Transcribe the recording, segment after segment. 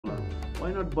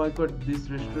Why not boycott this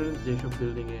restaurant যেসব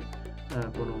building এ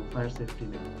কোনো fire safety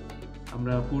নেই।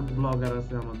 আমরা ফুড ব্লগার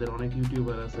আছে, আমাদের অনেক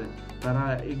ইউটিউবার আছে, তারা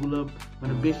এগুলো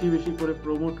মানে বেশি বেশি করে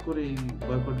প্রমোট করে এই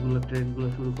বয়কট গুলো ট্রেন্ড গুলো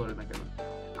শুরু করে না কেন?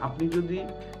 আপনি যদি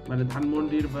মানে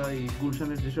ধানমন্ডির বা এই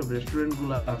গুলশানের যেসব রেস্টুরেন্ট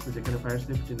গুলো আছে যেখানে ফায়ার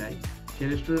সেফটি নাই, সেই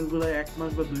রেস্টুরেন্ট গুলো 1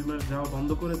 মাস বা 2 মাস যাওয়া বন্ধ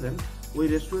করে দেন, ওই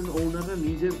রেস্টুরেন্ট ওনাররা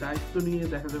নিজের দায়িত্ব নিয়ে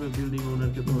দেখা যাবে বিল্ডিং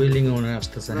ওনারকে ধরবে, বিল্ডিং ওনার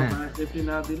আসতেছে, আমরা হ্যাঁ। ফায়ার সেফটি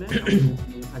না দিলে আমরা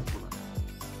এখানে থাকবো না।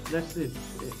 That's it.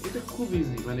 এটা খুব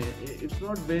ইজি, মানে it's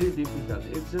not very difficult,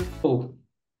 it's just O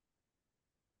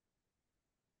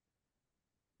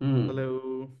hmm. Hello.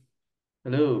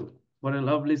 Hello, what a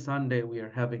lovely Sunday we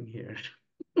are having here.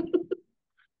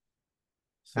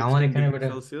 আমার 16 এখানে ডিগ্রি বেটা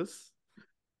সেলসিয়াস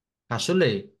আসলে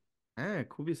হ্যাঁ,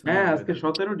 খুবই হ্যাঁ, সুন্দর আজকে ওয়েদার।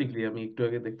 17 ডিগ্রি, আমি একটু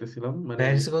আগে দেখতেছিলাম, মানে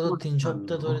প্যারিসে গত তিন সান,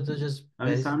 সপ্তাহ ধরে তো জাস্ট আমি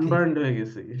প্যারিস সানবার্নড হয়ে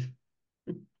গেছি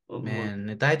ম্যান,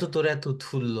 অলমোস্ট। তাই তো তোর এত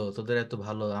উৎফুল্ল, তোদের এত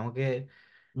ভালো আমাকে।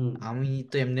 হুম। আমি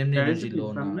তো এমনি এমনি প্যারিসে এনার্জি কি লো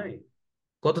না। সান নাই?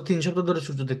 গত 3 সপ্তাহ ধরে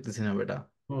সূর্য দেখতেছি না বেটা।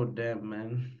 ও ড্যাম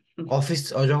ম্যান। অফিস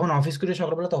যখন অফিস করি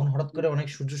সকালবেলা, তখন হঠাৎ করে অনেক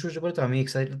সূর্য সূর্য পড়ে, তো আমি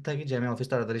এক্সাইটেড থাকি যে আমি অফিস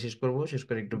তাড়াতাড়ি শেষ করব, শেষ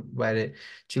করে একটু বাইরে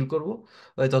চিল করব।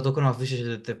 ওই ততক্ষণ অফিস শেষে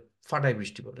যেতে ফাটায়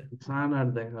বৃষ্টি পড়ে। সান আর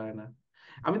দেখা হয় না।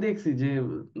 আমি দেখছি যে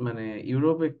মানে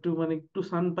ইউরোপ একটু মানে একটু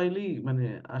সান পাইলেই মানে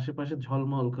আশেপাশে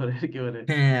ঝলমল করে আর কি, মানে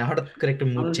হ্যাঁ, হঠাৎ করে একটা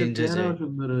মুড মানুষের চেঞ্জ হয়ে যায়। চেহারাও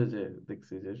সুন্দর হয়ে যায়,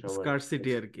 দেখছি যে সবার।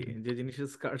 স্কারসিটি আর কি, যে জিনিসের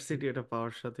স্কারসিটি এটা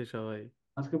পাওয়ার সাথে সবাই।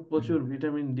 আজকে হুম। প্রচুর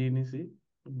ভিটামিন ডি নিছি,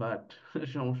 বাট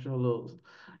সমস্যা হলো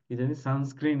কি জানি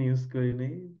সানস্ক্রিন ইউজ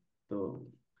করিনি, তো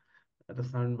একটা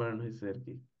সানবার্ন হয়েছে আর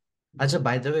কি। আচ্ছা,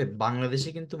 বাই দ্য ওয়ে, বাংলাদেশে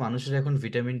কিন্তু মানুষের এখন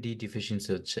ভিটামিন ডি ডিফিসিয়েন্সি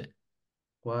হচ্ছে।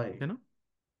 ওয়াই? কেন?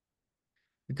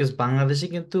 বিকজ বাংলাদেশে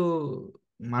কিন্তু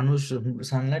মানুষ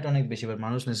সানলাইট অনেক বেশি পায়,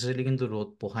 মানুষ নেসেসারিলি কিন্তু রোদ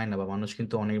পোহায় না, বা মানুষ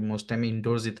কিন্তু অনেক মোস্ট টাইম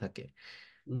ইনডোরসই থাকে।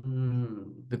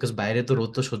 বিকজ বাইরে তো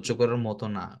রোদ তো সহ্য করার মতো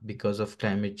না, because of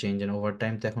climate change and over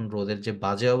time. তো এখন রোদের যে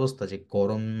বাজে অবস্থা, যে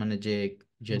গরম মানে যে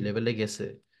যে লেভেলে গেছে,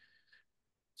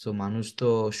 সো মানুষ তো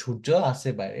সূর্য আছে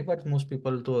বাইরে, বাট মোস্ট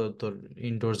পিপল তো তোর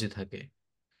ইনডোরসই থাকে।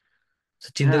 So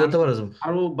চিন্তা হ্যাঁ, করতে পারো যে-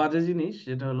 আরো বাজে জিনিস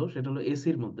সেটা হলো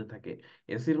এসির মধ্যে থাকে।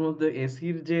 এসির মধ্যে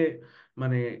এসির যে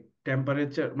মানে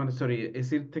টেম্পারেচার, মানে সরি,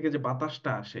 এসির থেকে যে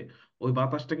বাতাসটা আসে, ওই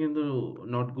বাতাসটা কিন্তু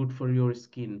not good for your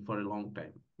skin for a long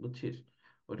time, বুঝছিস?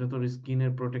 ওইটা তোর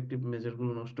স্কিনের প্রোটেক্টিভ মেজার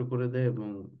গুলো নষ্ট করে দেয়, এবং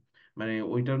মানে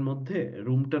ওইটার মধ্যে,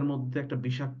 রুমটার মধ্যে একটা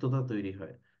বিষাক্ততা তৈরি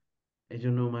হয়। এই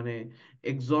জন্য মানে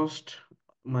এক্সস্ট,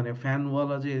 মানে ফ্যান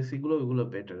ওয়ালা যে এসি গুলো, ওইগুলো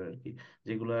বেটার আর কি,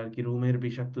 যেগুলো আর কি রুমের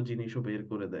বিষাক্ত জিনিসও বের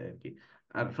করে দেয় আর কি।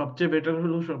 আর সবচেয়ে বেটার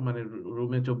হলো সব মানে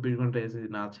রুমে 24 ঘন্টা এসি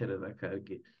না ছেড়ে রাখা আর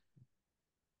কি।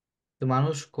 তো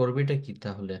মানুষ করবেটা কি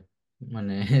তাহলে?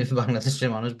 মানে বাংলাদেশের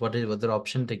মানুষ বটে, ওদের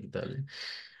অপশনটা কি তাহলে?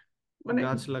 মানে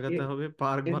গাছ লাগাতে হবে,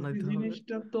 পার্ক এসি বানাইতে হবে।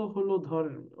 জিনিসটা তো হলো ধর,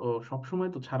 ও সবসময়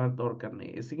তো ছাড়ার দরকার নেই,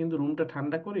 এসি কিন্তু রুমটা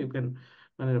ঠান্ডা করে ইউ ক্যান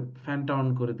মানে ফ্যানটা অন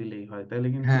করে দিলেই হয়, তাইলে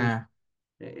কিন্তু হ্যাঁ।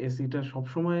 এসিটা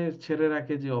সবসময় ছেড়ে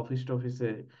রাখে যে অফিস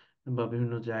টফিসে বা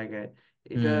বিভিন্ন জায়গায়,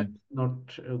 এটা হুম। নট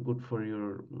গুড ফর ইউর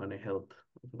মানে হেলথ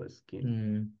বা স্কিন,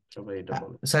 হুম। সবাই এটা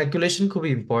বলে। সার্কুলেশন খুবই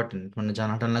ইম্পর্টেন্ট, মানে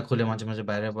জানা টানা খুলে হুম। মাঝে মাঝে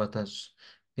বাইরের বাতাস।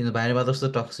 কিন্তু বাইরের বাতাস তো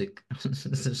টক্সিক।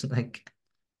 লাইক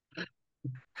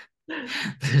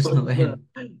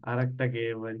আর একটা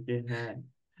গেম আর কি, হ্যাঁ,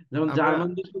 যেমন আমরা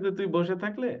জার্মানদের সাথে তুই বসে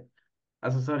থাকলে,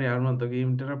 আচ্ছা সরি আরমান, তোকে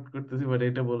ইন্টারাপ্ট করতেছি, বাট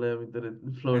এটা বলে আমি তোর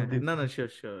ফ্লোর হ্যাঁ, হ্যাঁ, না, দিচ্ছি। না,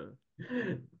 শিওর, শিওর।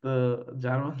 তো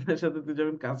জার্মানদের সাথে তুই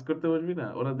যখন কাজ করতে বসবি না,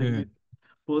 ওরা হুম। দেখবি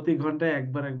প্রতি ঘন্টায়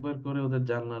একবার একবার করে ওদের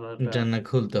জানলাটা জান্নাত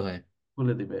খুলতে হয়।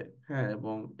 খুলে দিবে। হ্যাঁ,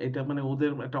 এবং এটা মানে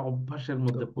ওদের একটা অভ্যাসের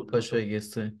মধ্যে অভ্যাস পরিণত হয়ে হয়েছে।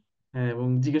 গেছে। হ্যাঁ, এবং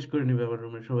জিজ্ঞেস করে নিবে আবার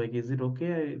রুমের সবাইকে, is it okay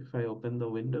if I open the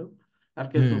window? আর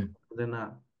কেউ তো হুম। বলবে যে না,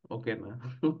 ওকে না।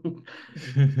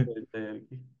 এটাই আর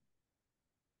কি।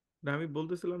 না, আমি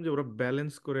বলতেছিলাম যে ওরা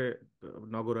ব্যালেন্স করে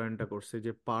নগরায়নটা করছে,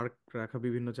 যে পার্ক রাখা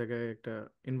বিভিন্ন জায়গায় একটা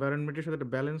এনভায়রনমেন্টের সাথে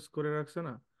একটা ব্যালেন্স করে রাখছে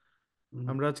না। হুম।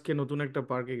 আমরা আজকে নতুন একটা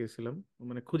পার্কে গেছিলাম,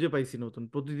 মানে খুঁজে পাইছি নতুন,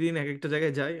 প্রতিদিন এক একটা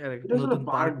জায়গায় যাই আর একটা এটা আসলে নতুন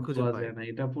পার্ক পার্ক খুঁজে বলা পাই। যায় না,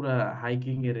 এটা পুরা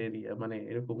হাইকিং এর এরিয়া, মানে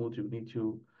এরকম উঁচু নিচু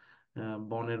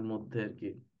বনের মধ্যে আর কি।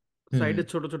 হুম। সাইডে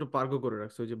ছোট ছোট পার্কও করে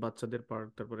রাখছে, ওই যে বাচ্চাদের পার্ক,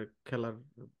 তারপরে খেলার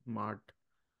মাঠ।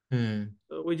 হুম।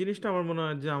 তো ওই জিনিসটা আমার মনে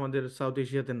হয় যে আমাদের সাউথ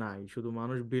এশিয়াতে নাই, শুধু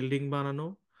মানুষ বিল্ডিং বানানো,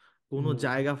 কোনো হুম।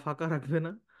 জায়গা ফাঁকা রাখবে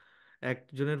না।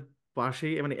 একজনের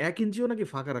পাশেই মানে 1 ইঞ্চিও নাকি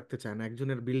ফাঁকা রাখতে চায় না,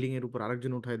 একজনের বিল্ডিং এর উপর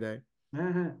আরেকজন উঠায় দেয়।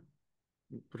 হ্যাঁ, হ্যাঁ।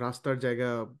 রাস্তার জায়গা,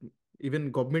 ইভেন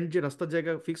গভর্নমেন্ট যে রাস্তার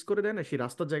জায়গা ফিক্স করে দেয় না, সেই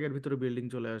রাস্তার জায়গার ভিতরে বিল্ডিং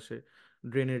চলে আসে।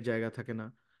 ড্রেনের জায়গা থাকে না।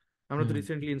 আমরা তো হুম।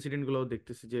 রিসেন্টলি ইনসিডেন্ট গুলোও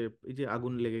দেখতেছি, যে এই যে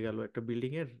আগুন লেগে গেল একটা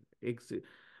বিল্ডিং এর,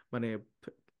 মানে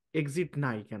এক্সিট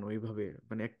নাই কেন এইভাবে,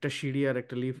 মানে একটা সিঁড়ি আর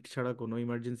একটা লিফট ছাড়া কোনো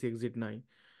ইমার্জেন্সি এক্সিট নাই,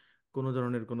 কোনো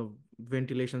ধরনের কোনো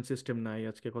ভেন্টিলেশন সিস্টেম নাই,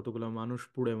 আজকে কতগুলো মানুষ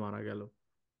পুড়ে মারা গেল।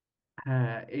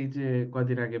 হ্যাঁ, এই যে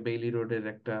কয়দিন আগে বেইলি রোডের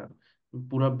একটা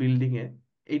পুরা বিল্ডিং এ।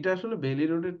 এটা আসলে বেইলি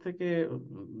রোডের থেকে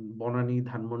বনানী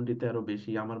ধানমন্ডিতে আরো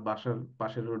বেশি। আমার বাসার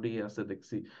পাশের রোডেই আছে,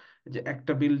 দেখছি যে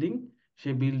একটা বিল্ডিং,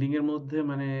 সেই বিল্ডিং এর মধ্যে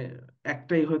মানে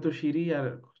একটাই হয়তো সিঁড়ি আর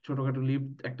ছোটখাটো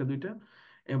লিফট একটা দুইটা,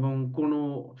 এবং কোনো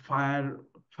ফায়ার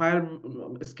ফায়ার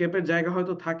স্কেপের জায়গা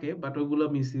হয়তো থাকে, বাট ওইগুলো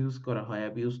মিস ইউজ করা হয়,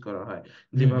 অ্যাবিউজ করা হয়। হুম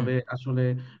হুম যেভাবে আসলে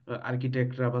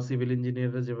আর্কিটেক্টরা বা সিভিল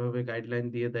ইঞ্জিনিয়াররা যেভাবে গাইডলাইন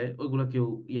দিয়ে দেয়, ওইগুলো কেউ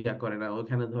ইয়া করে না।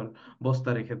 ওইখানে ধর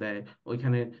বস্তা রেখে দেয়,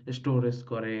 ওইখানে স্টোরেজ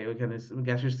করে, ওইখানে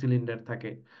গ্যাসের সিলিন্ডার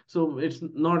থাকে। So it's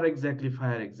not exactly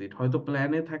fire exit, হয়তো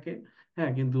প্ল্যানে থাকে,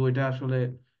 হ্যাঁ, কিন্তু ওইটা আসলে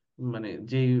মানে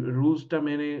যেই রুলসটা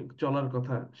মেনে চলার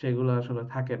কথা সেগুলো আসলে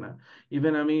থাকে না।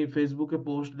 ইভেন আমি ফেসবুকে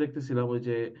পোস্ট দেখতেছিলাম, ওই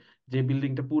যে যে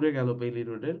বিল্ডিংটা পুড়ে গেল বেইলি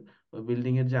রোডের, ওই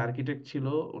বিল্ডিং এর যে আর্কিটেক্ট ছিল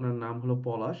ওনার নাম হলো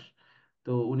পলাশ।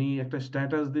 তো উনি একটা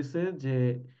স্ট্যাটাস দিছে যে,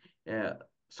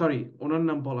 সরি, ওনার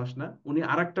নাম পলাশ না, উনি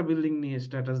আরেকটা বিল্ডিং নিয়ে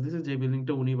স্ট্যাটাস দিছে যে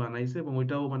বিল্ডিংটা উনি বানাইছে, এবং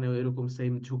ওইটাও মানে এরকম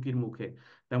সেম ঝুঁকির মুখে,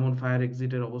 তেমন ফায়ার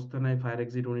এক্সিটের অবস্থা নাই, ফায়ার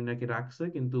এক্সিট উনি নাকি রাখছে,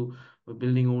 কিন্তু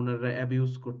বিল্ডিং ওনাররা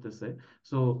অ্যাবিউজ করতেছে।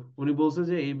 সো উনি বলছে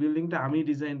যে এই বিল্ডিংটা আমি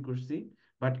ডিজাইন করছি,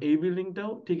 বাট এই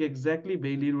বিল্ডিংটাও ঠিক এক্স্যাক্টলি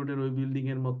বেইলি রোডের ওই বিল্ডিং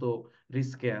এর মতো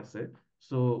রিস্কে আছে।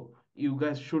 So you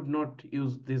guys should not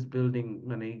use this building,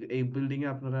 মানে এই বিল্ডিং এ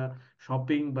আপনারা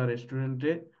শপিং বা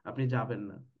রেস্টুরেন্টে আপনি যাবেন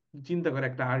না। চিন্তা করে,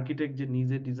 একটা আর্কিটেক্ট যে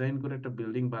নিজে ডিজাইন করে একটা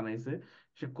বিল্ডিং বানাইছে,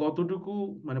 সে কতটুকু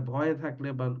মানে ভয়ে থাকলে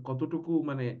বা কতটুকু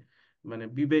মানে মানে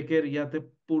বিবেকের ইয়াতে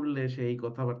পড়লে সে এই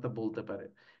কথাবার্তা বলতে পারে।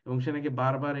 এবং সে নাকি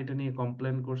বারবার এটা নিয়ে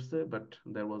কমপ্লেন করছে, but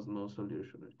there was no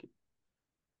solution আর কি।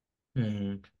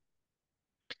 হুম।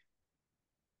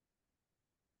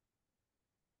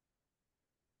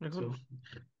 So, এখন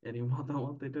এরই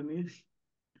মতামত এটা নিয়ে।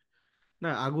 না,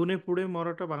 আগুনে পুড়ে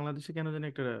মরাটা বাংলাদেশে কেন জানি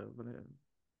একটা মানে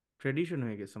ট্রেডিশন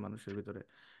হয়ে গেছে মানুষের ভিতরে।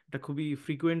 এটা খুবই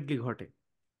ফ্রিকুয়েন্টলি ঘটে।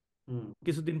 হুম।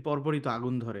 কিছুদিন পর পরই তো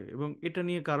আগুন ধরে, এবং এটা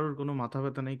নিয়ে কারোর কোনো মাথা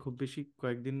ব্যথা নেই। খুব বেশি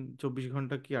কয়েকদিন, 24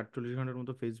 ঘন্টা কি 48 ঘন্টার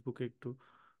মতো ফেসবুকে একটু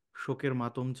শোকের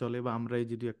মাতম চলে, বা আমরা এই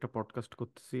যদি একটা পডকাস্ট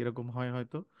করতেছি এরকম হয়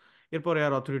হয়তো। এরপরে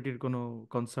আর অথরিটির কোনো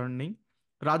কনসার্ন নেই।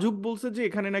 রাজুক বলছে যে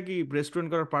এখানে নাকি রেস্টুরেন্ট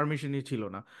করার পারমিশনই ছিল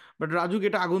না। বাট রাজুক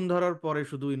এটা আগুন ধরার পরে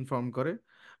শুধু ইনফর্ম করে,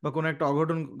 বা কোনো একটা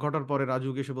অঘটন ঘটার পরে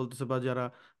রাজুক এসে বলতেছে, বা যারা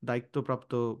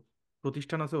দায়িত্বপ্রাপ্ত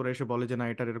প্রতিষ্ঠান আছে ওরা এসে বলে যে না,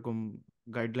 এটার এরকম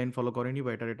গাইডলাইন ফলো করেনি,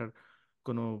 বা এটার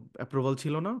কোনো অ্যাপ্রুভাল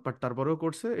ছিল না, বাট তারপরেও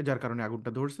করছে, যার কারণে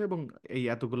আগুনটা ধরছে এবং এই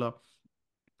এতগুলা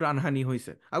প্রাণহানি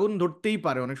হয়েছে। আগুন ধরতেই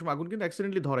পারে, অনেক সময় আগুন কিন্তু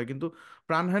অ্যাক্সিডেন্টলি ধরে, কিন্তু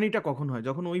প্রাণহানিটা কখন হয়?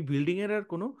 যখন ওই বিল্ডিং এর আর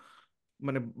কোনো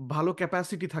মানে ভালো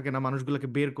ক্যাপাসিটি থাকে না মানুষগুলোকে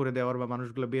বের করে দেওয়ার, বা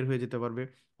মানুষগুলো বের হয়ে যেতে পারবে,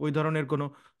 ওই ধরনের কোনো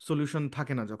সলিউশন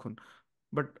থাকে না যখন।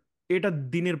 বাট এটা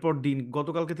দিনের পর দিন,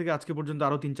 গতকালকে থেকে আজকে পর্যন্ত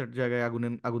আরো 3-4 জায়গায়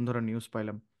আগুন ধরার নিউজ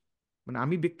পাইলাম। মানে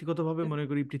আমি ব্যক্তিগতভাবে মনে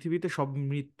করি পৃথিবীতে সব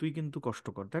মৃত্যুই কিন্তু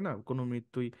কষ্টকর, তাই না? কোনো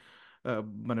মৃত্যুই আহ,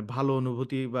 মানে ভালো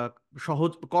অনুভূতি বা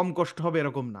সহজ কম কষ্ট হবে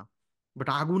এরকম না। বাট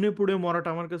আগুনে পুড়ে মরাটা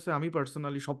আমার কাছে, আমি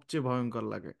পার্সোনালি সবচেয়ে ভয়ঙ্কর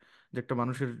লাগে। যে একটা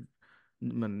মানুষের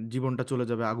মানে জীবনটা চলে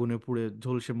যাবে, আগুনে পুড়ে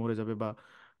ঝলসে মরে যাবে, বা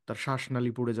তার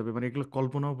শ্বাসনালী পুড়ে যাবে, মানে এগুলো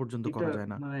কল্পনাও পর্যন্ত এটা করা যায়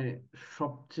না। মানে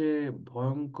সবচেয়ে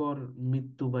ভয়ঙ্কর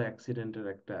মৃত্যু বা অ্যাক্সিডেন্টের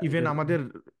একটা, ইভেন এটা। আমাদের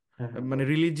হ্যাঁ, হ্যাঁ, মানে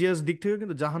বলো। রিলিজিয়াস দিক থেকে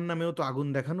কিন্তু জাহান্নামেও তো আগুন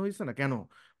দেখানো হয়েছে না কেন?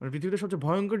 মানে পৃথিবীতে সবচেয়ে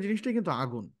ভয়ঙ্কর জিনিসটাই কিন্তু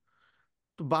আগুন।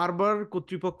 তো বারবার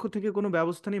কর্তৃপক্ষ থেকে কোনো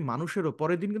ব্যবস্থা নেই, মানুষেরও।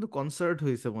 পরের দিন কিন্তু কনসার্ট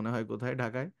হয়েছে মনে হয় কোথায়,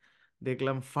 ঢাকায়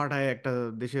দেখলাম ফাটায় একটা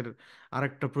দেশের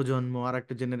আরেকটা প্রজন্ম,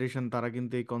 আরেকটা জেনারেশন, তারা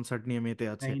কিন্তু এই কনসার্ট নিয়ে মেতে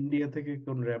আছে। হ্যাঁ, ইন্ডিয়া থেকে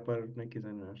কোন র্যাপার নাকি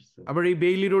জানি আসছে। আবার এই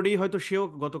বেইলি রোডেই হয়তো সেও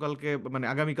গতকালকে মানে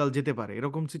আগামীকাল যেতে পারে,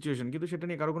 এরকম সিচুয়েশন, কিন্তু সেটা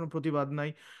নিয়ে কারো কোনো প্রতিবাদ নাই।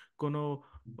 কোনো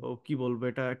কি বলবো,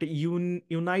 এটা একটা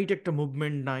ইউনাইট একটা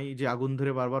মুভমেন্ট নাই যে আগুন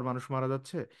ধরে বারবার মানুষ মারা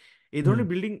যাচ্ছে। এই হুম। ধরনের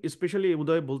বিল্ডিং স্পেশালি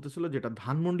উদয় বলতেছিল, যেটা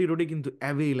ধানমন্ডি রোডে কিন্তু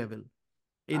অ্যাভেলেবেল,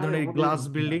 এই আরে ধরনের অনেক গ্লাস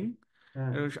ভাই। বিল্ডিং।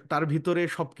 হ্যাঁ। তার ভিতরে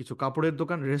সবকিছু, কাপড়ের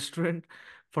দোকান, রেস্টুরেন্ট,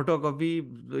 ফটোকপি,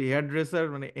 হেয়ার ড্রেসার,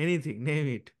 মানে এনিথিং নেম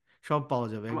ইট, সব পাওয়া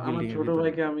যাবে এক আমার বিল্ডিং এর ছোট ভিতরে।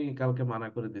 ভাইকে আমি কালকে মানা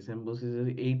করে দিয়েছি, আমি বলছি যে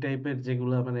এই টাইপের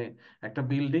যেগুলা মানে একটা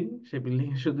বিল্ডিং, সে বিল্ডিং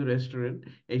এ শুধু রেস্টুরেন্ট,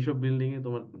 এইসব বিল্ডিং এ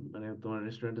তোমার মানে তোমার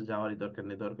রেস্টুরেন্টে যাওয়ারই দরকার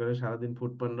নেই। দরকার হয় সারাদিন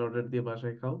ফুড পান্ডা অর্ডার দিয়ে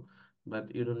বাসায় খাও, but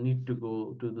you don't need to go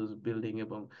to those building.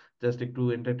 এবং জাস্ট একটু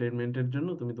এন্টারটেনমেন্টের জন্য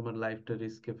তুমি তোমার লাইফটা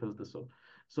রিস্কে ফেলতেছো।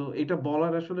 সো এটা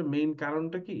বলার আসলে মেইন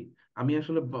কারণটা কি, আমি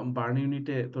আসলে বার্ন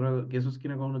ইউনিটে, তোরা গেছিস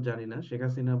কিনা কখনো জানি না, শেখ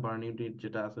হাসিনা বার্ন ইউনিট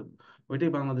যেটা আছে,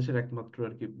 ওইটাই বাংলাদেশের একমাত্র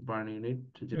আর কি বার্ন ইউনিট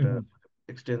হুম যেটা হুম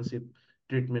এক্সটেন্সিভ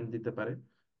ট্রিটমেন্ট দিতে পারে।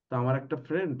 তো আমার একটা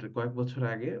ফ্রেন্ড কয়েক বছর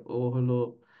আগে, ও হলো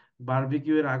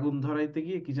বারবিকিউ এর আগুন ধরাইতে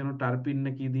গিয়ে কি যেন টারপিন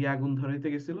নাকি দিয়ে আগুন ধরাইতে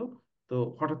গেছিল। তো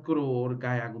হঠাৎ করে ওর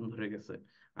গায়ে আগুন ধরে গেছে।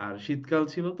 আর শীতকাল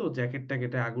ছিল, তো জ্যাকেট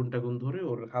ট্যাকেটে আগুন টাগুন ধরে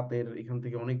ওর হাতের এখান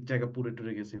থেকে অনেক জায়গা পুড়ে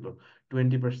টুরে গেছিল।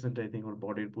 20% আই থিঙ্ক ওর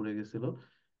বডির পুড়ে গেছিল।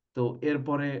 তো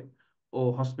এরপরে ও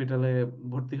হসপিটালে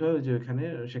ভর্তি হয়, ওই যে ওইখানে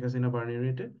শেখ হাসিনা বার্ন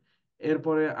ইউনিটে।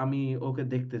 এরপরে আমি ওকে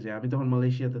দেখতে যাই, আমি তখন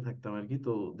মালয়েশিয়াতে থাকতাম আর কি,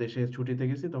 তো দেশে ছুটিতে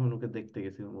গেছি, তখন ওকে দেখতে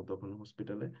গেছিলাম, ও তখন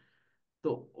হসপিটালে। তো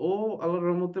ও আল্লাহর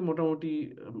রহমতে মোটামুটি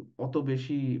অত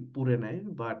বেশি পুড়ে নাই,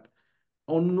 বাট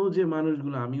অন্য যে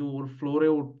মানুষগুলো, আমি ওর ফ্লোরে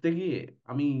উঠতে গিয়ে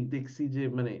আমি দেখছি যে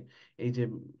মানে এই যে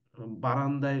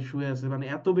বারান্দায় শুয়ে আছে, মানে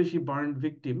এত বেশি বার্ন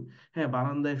ভিকটিম। হ্যাঁ,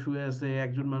 বারান্দায় শুয়ে আছে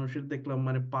একজন মানুষের দেখলাম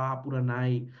মানে পা পুরা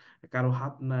নাই, কারো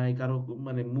হাত নাই, কারো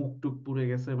মানে মুখ টুক পুড়ে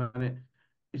গেছে, মানে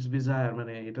ইটস বিজায়ার,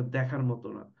 মানে এটা দেখার মতো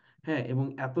না। হ্যাঁ, এবং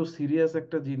এত সিরিয়াস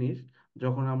একটা জিনিস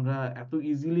যখন আমরা এত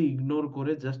ইজিলি ইগনোর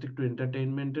করে জাস্ট একটু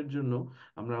এন্টারটেইনমেন্টের জন্য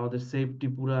আমরা আমাদের সেফটি,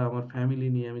 পুরা আমার ফ্যামিলি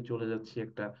নিয়ে আমি চলে যাচ্ছি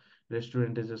একটা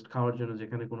রেস্টুরেন্টে জাস্ট খাওয়ার জন্য,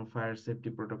 যেখানে কোনো ফায়ার সেফটি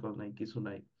প্রোটোকল নাই, কিছু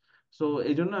নাই। সো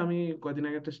এই জন্য আমি কয়দিন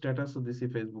আগে একটা স্ট্যাটাসও দিছি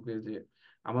ফেসবুকে যে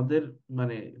আমাদের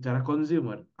মানে যারা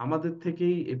কনজিউমার, আমাদের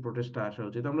থেকেই এই প্রোটেস্টটা আসা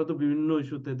উচিত। আমরা তো বিভিন্ন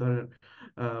ইস্যুতে ধরেন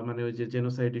মানে ওই যে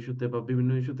জেনোসাইড ইস্যুতে বা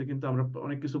বিভিন্ন ইস্যুতে কিন্তু আমরা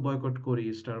অনেক কিছু বয়কট করি,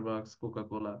 Starbucks, Coca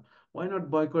Cola. Why not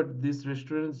boycott this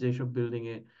restaurants যেসব বিল্ডিং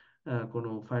এ কোনো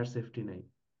ফায়ার সেফটি নেই?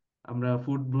 আমরা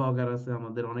ফুড ব্লগার আছে,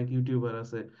 আমাদের অনেক ইউটিউবার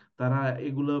আছে, তারা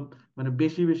এগুলো মানে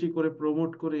বেশি বেশি করে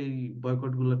প্রমোট করে এই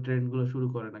বয়কট গুলো, ট্রেন্ড গুলো শুরু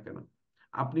করে না কেন?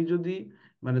 আপনি যদি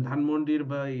মানে ধানমন্ডির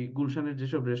বা এই গুলশানের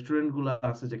যেসব রেস্টুরেন্ট গুলো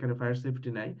আছে যেখানে ফায়ার সেফটি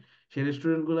নাই, সেই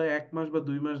রেস্টুরেন্ট গুলো 1 মাস বা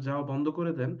 2 মাস যাওয়া বন্ধ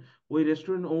করে দেন, ওই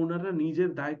রেস্টুরেন্ট ওনাররা নিজের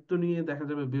দায়িত্ব নিয়ে দেখা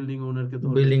যাবে বিল্ডিং ওনারকে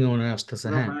ধরবে, বিল্ডিং ওনার আসতেছে,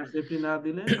 আমরা হ্যাঁ। ফায়ার সেফটি না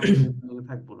দিলে আমরা এই বিল্ডিং এ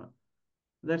থাকবো না।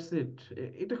 That's it.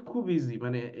 এটা খুব ইজি,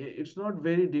 মানে it's not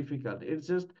very difficult, it's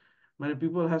just মানে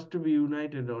people has to B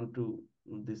United on to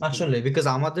this thing. আসলে বিকজ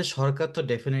আমাদের সরকার তো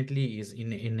definitely is in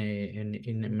in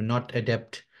in not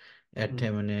adapt এট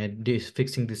হুম। মানে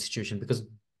ফিক্সিং দিস সিচুয়েশন, বিকজ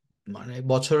মানে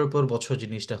বছরের পর বছর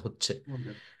জিনিসটা হচ্ছে,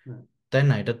 হ্যাঁ। তাই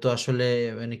না? এটা তো আসলে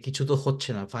মানে কিছু তো হচ্ছে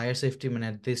না। ফায়ার সেফটি মানে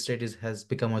this rate is has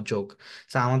become a joke.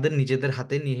 আমাদের নিজেদের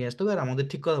হাতে নিয়ে আসতে হবে। আর আমাদের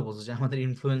ঠিক কথা বলছে যে আমাদের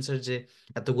ইনফ্লুয়েন্সার যে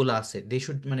এতগুলো আছে, দে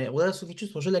শুড মানে ওরা কিছু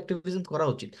সোশ্যাল অ্যাক্টিভিজম করা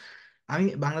উচিত। আমি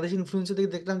বাংলাদেশি ইনফ্লুয়েন্সার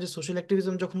থেকে দেখলাম যে সোশ্যাল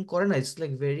অ্যাক্টিভিজম যখন করে না, ইটস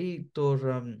লাইক ভেরি তোর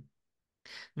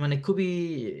মানে খুবই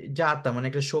যা তা মানে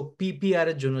একটা শো পিপিআর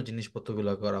এর জন্য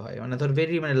জিনিসপত্রগুলো করা হয়। মানে ধর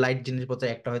ভেরি মানে লাইট জিনিসপত্র,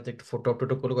 একটা হয়তো একটু ফটো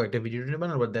টটো করে একটা ভিডিও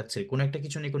বানানো, বাট দ্যাটস ইট। কোনো একটা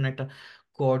কিছু নেই, কোনো একটা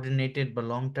কোঅর্ডিনেটেড বা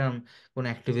লং টার্ম কোনো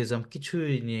অ্যাক্টিভিজম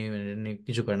কিছুই নিয়ে নিয়ে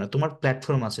কিছু করে না। তোমার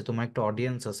প্ল্যাটফর্ম আছে, তোমার একটা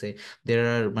অডিয়েন্স আছে, দের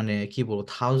আর মানে কি বলবো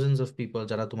থাউজেন্ডস অফ পিপল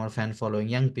যারা তোমার fan following,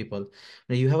 young people.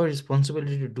 You have a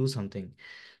responsibility to do something.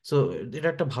 So এটা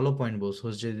একটা ভালো পয়েন্ট বলছো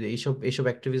যে এইসব এইসব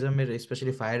অ্যাক্টিভিজমের,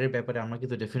 স্পেশালি ফায়ারের ব্যাপারে আমরা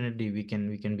কিন্তু definitely we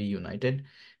can be United,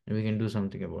 we can do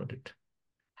something about it.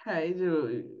 হ্যাঁ, এই যে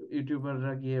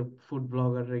ইউটিউবাররা গিয়ে, ফুড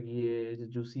ব্লগাররা গিয়ে এই যে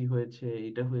জুসি হয়েছে,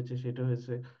 এটা হয়েছে, সেটা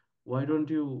হয়েছে, ওয়াই ডোন্ট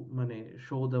ইউ মানে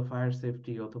শো দ্য ফায়ার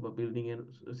সেফটি অথবা বিল্ডিং এর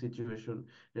সিচুয়েশন,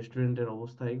 রেস্টুরেন্টের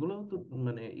অবস্থা, এগুলো তো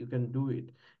মানে ইউ ক্যান ডু ইট।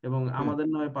 এবং হুম। আমাদের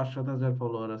নয় 5-7 হাজার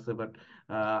ফলোয়ার আছে, বাট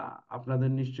আপনাদের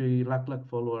নিশ্চয়ই লাখ লাখ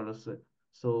ফলোয়ার আছে।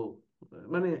 সো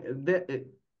মানে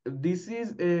this is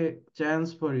a chance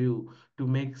for you to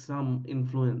make some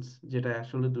influence, যেটা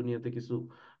আসলে দুনিয়াতে কিছু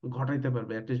ঘটাইতে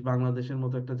পারবে, অ্যাটলিস্ট বাংলাদেশের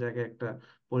মতো একটা জায়গায় একটা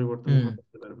পরিবর্তন হুম।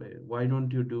 ঘটাতে পারবে। Why don't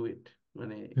you do it?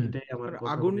 মানে হুম। এটাই আমার আর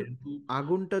কথা, আগুন, মানে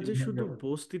আগুনটা যে শুধু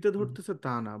বস্তিতে হুম। ধরতেছে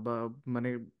তা না, বা মানে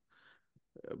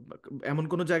এমন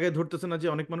কোনো জায়গায় ধরতেছে না যে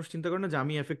অনেক মানুষ চিন্তা করে না যে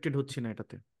আমি এফেক্টেড হচ্ছি না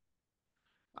এটাতে।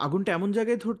 আগুনটা এমন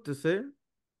জায়গায় ধরতেছে,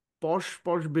 পশ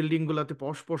পশ বিল্ডিং গুলাতে,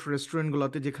 পশ পশ রেস্টুরেন্ট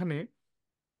গুলাতে, যেখানে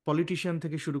পলিটিশিয়ান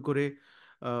থেকে শুরু করে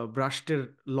রাষ্ট্রের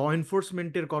ল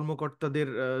এনফোর্সমেন্টের কর্মকর্তাদের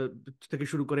থেকে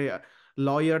শুরু করে,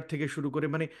 লয়ার থেকে শুরু করে,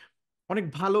 মানে অনেক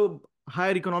ভালো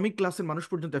হায়ার ইকোনমিক ক্লাসের মানুষ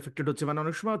পর্যন্ত এফেক্টেড হচ্ছে। মানে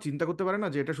অনেক সময় চিন্তা করতে পারে না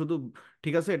যে এটা শুধু,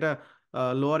 ঠিক আছে এটা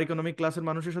লোয়ার ইকোনমিক ক্লাসের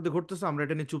মানুষের সাথে ঘটতেছে, আমরা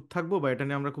এটা নিয়ে চুপ থাকবো বা এটা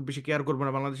নিয়ে আমরা খুব বেশি কেয়ার করবো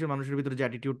না। বাংলাদেশের মানুষের ভিতরে যে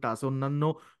অ্যাটিটিউডটা আছে অন্যান্য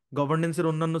গভর্নেন্সের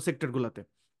অন্যান্য সেক্টর গুলাতে,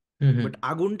 হুম। হুম। বাট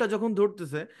আগুনটা যখন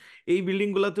ধরতেছে এই বিল্ডিং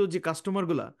গুলাতেও, যে কাস্টমার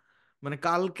গুলা, মানে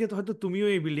কালকে তো হয়তো তুমিও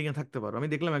এই বিল্ডিং এ থাকতে পারো। আমি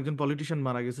দেখলাম একজন পলিটিশিয়ান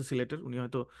মারা গেছে সিলেটের, উনি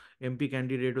হয়তো এমপি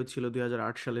ক্যান্ডিডেটও ছিল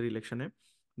 2008 সালের ইলেকশনে।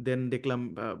 দেন দেখলাম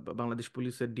বাংলাদেশ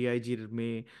পুলিশের ডিআইজির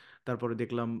মেয়ে। তারপরে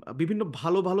দেখলাম বিভিন্ন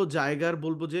ভালো ভালো জায়গার,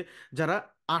 বলবো যে যারা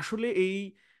আসলে এই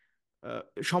আহ,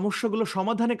 সমস্যাগুলো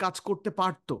সমাধানে কাজ করতে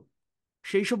পারতো,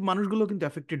 সেই সব মানুষগুলো কিন্তু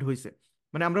এফেক্টেড হয়েছে।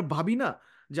 মানে আমরা ভাবি না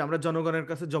যে আমরা জনগণের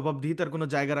কাছে জবাবদিহিতার কোনো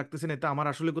জায়গা রাখতেছি না, এটা আমার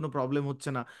আসলে কোনো প্রবলেম হচ্ছে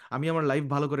না, আমি আমার লাইফ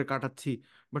ভালো করে কাটাচ্ছি।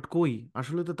 বাট কই,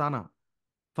 আসলে তো তা না।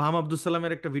 ফাহাম আব্দুল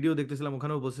সালামের একটা ভিডিও দেখতেছিলাম,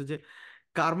 ওখানেও বলছে যে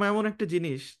কার্মা এমন একটা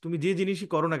জিনিস, তুমি যে জিনিসই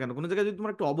করো না কেন, কোনো জায়গায় যদি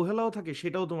তোমার একটা অবহেলাও থাকে,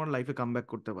 সেটাও তোমার লাইফে কাম ব্যাক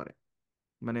করতে পারে।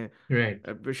 মানে রাইট।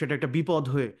 সেটা একটা বিপদ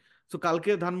হয়ে। তো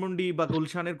কালকে ধানমন্ডি বা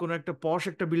গুলশানের কোনো একটা পশ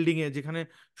একটা বিল্ডিং এ, যেখানে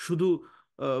শুধু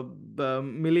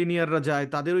মিলেনিয়াররা যায়,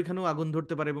 তাদের ওইখানেও আগুন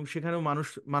ধরতে পারে এবং সেখানেও মানুষ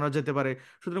মারা যেতে পারে।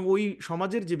 সুতরাং ওই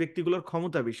সমাজের যে ব্যক্তিগুলোর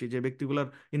ক্ষমতা বেশি, যে ব্যক্তিগুলোর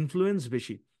ইনফ্লুয়েন্স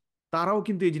বেশি, তারাও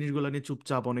কিন্তু এই জিনিসগুলো নিয়ে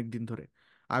চুপচাপ অনেক দিন ধরে।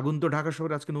 আগুন তো ঢাকা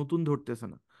শহরে আজকে নতুন ধরতেছে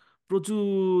না,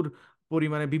 প্রচুর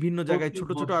পরিমাণে বিভিন্ন জায়গায় প্রতি ছোট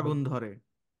ছোট বছর আগুন ধরে।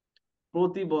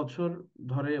 প্রতি বছর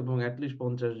ধরে এবং অ্যাটলিস্ট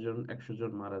 50 জন 100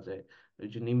 জন মারা যায়। ওই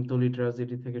যে নিমতলি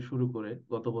ট্র্যাজেডি থেকে শুরু করে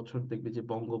গত বছর দেখবি যে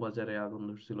বঙ্গবাজারে আগুন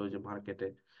ধরছিল ওই যে মার্কেটে।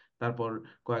 তারপর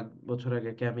কয়েক বছর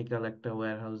আগে কেমিক্যাল একটা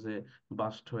ওয়্যার হাউসে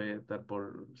বাস্ট হয়ে তারপর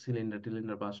সিলিন্ডার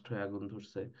টিলিন্ডার বাস্ট হয়ে আগুন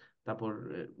ধরছে। তারপর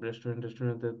রেস্টুরেন্ট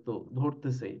রেস্টুরেন্টে তো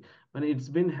ধরতেছেই। মানে it's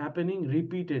been happening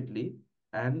repeatedly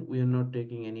and we are not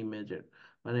taking any measure.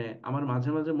 মানে আমার মাঝে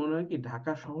মাঝে মনে হয় কি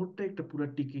ঢাকা শহরটা একটা পুরো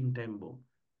টিকিং টাইম বোম।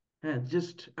 হ্যাঁ,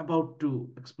 জাস্ট অ্যাবাউট টু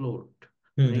এক্সপ্লোর।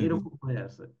 হুম মানে হুম হুম। এরকম হয়ে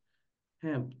আছে।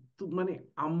 হ্যাঁ, তো মানে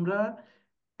আমরা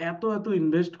এত এত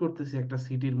ইনভেস্ট করতেছি একটা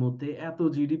সিটির মধ্যে, এত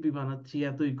জিডিপি বানাচ্ছি,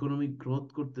 এত ইকোনমিক গ্রোথ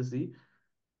করতেছি,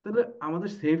 তাহলে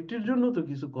আমাদের সেফটির জন্য তো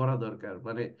কিছু করা দরকার।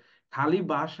 মানে খালি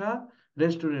বাসা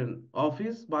রেস্টুরেন্ট,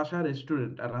 অফিস বাসা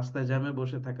রেস্টুরেন্ট, আর রাস্তায় জ্যামে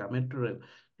বসে থাকা, মেট্রো রেল,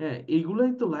 হ্যাঁ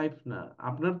এইগুলাই তো লাইফ না।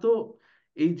 আপনার তো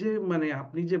এই যে মানে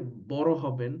আপনি যে বড়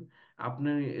হবেন,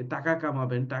 আপনি টাকা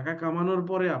কামাবেন, টাকা কামানোর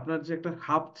পরে আপনার যে একটা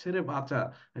হাঁপ ছেড়ে বাঁচা,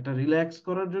 একটা রিল্যাক্স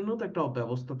করার জন্য তো একটা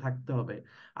ব্যবস্থা থাকতে হবে।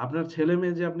 আপনার ছেলে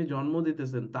মেয়ে যে আপনি জন্ম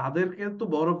দিতেছেন তাদেরকে তো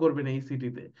বড় করবেন এই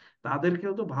সিটিতে,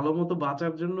 তাদেরকেও তো ভালো মতো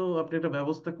বাঁচার জন্য আপনি একটা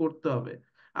ব্যবস্থা করতে হবে।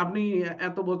 আপনি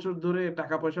এত বছর ধরে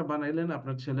টাকা পয়সা বানাইলেন,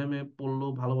 আপনার ছেলে মেয়ে পড়লো,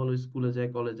 ভালো ভালো স্কুলে যায়,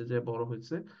 কলেজে যায়, বড়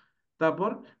হয়েছে। তারপর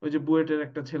ওই যে বুয়েটের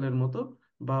একটা ছেলের মতো,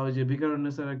 বা ওই যে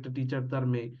ভিকারুননিসার একটা টিচার তার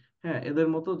মেয়ে, হ্যাঁ এদের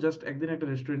মতো জাস্ট একদিন একটা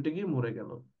রেস্টুরেন্টে গিয়ে মরে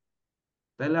গেল।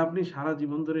 তাইলে আপনি সারা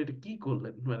জীবন ধরে এটা কি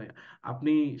করলেন? মানে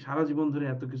আপনি সারা জীবন ধরে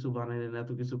এত কিছু বানাইলেন,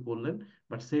 এত কিছু করলেন,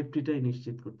 বাট সেফটিটাই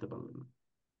নিশ্চিত করতে পারলেন না।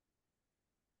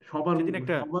 সবার সেদিন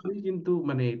একটা সবারই কিন্তু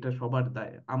মানে এটা সবার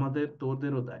দায়, আমাদের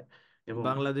তোদেরও দায়, এবং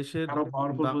বাংলাদেশের আরো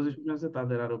পাওয়ারফুল বা- পজিশনে আছে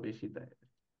তাদের আরো বেশি দায়।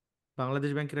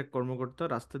 বাংলাদেশ ব্যাংকের এক কর্মকর্তা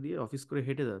রাস্তা দিয়ে অফিস করে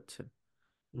হেঁটে যাচ্ছে,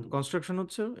 হুম। কনস্ট্রাকশন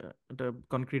হচ্ছে, এটা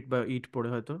কনক্রিট বা ইট পড়ে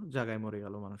হয়তো জায়গায় মরে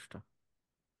গেল মানুষটা।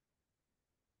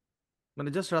 মানে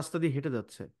জাস্ট রাস্তা দিয়ে হেঁটে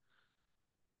যাচ্ছে।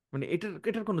 মানে এটার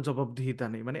এটার কোনো জবাবদিহিতা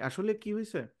নেই। মানে আসলে কি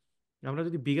হয়েছে, আমরা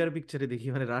যদি বিগার পিকচারে দেখি,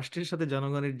 মানে রাষ্ট্রের সাথে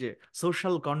জনগণের যে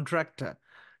সোশ্যাল কন্ট্রাক্টটা,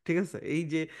 ঠিক আছে, এই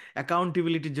যে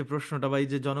অ্যাকাউন্টেবিলিটির যে প্রশ্নটা, বা এই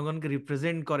যে জনগণকে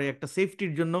রিপ্রেজেন্ট করে একটা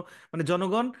সেফটির জন্য, মানে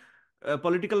জনগণ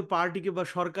পলিটিক্যাল পার্টিকে বা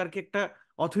সরকারকে একটা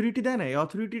অথরিটি দেয় না, এই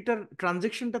অথরিটিটার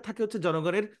ট্রানজেকশনটা থাকে হচ্ছে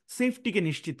জনগণের সেফটিকে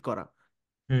নিশ্চিত করা।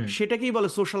 হুম সেটাকেই বলে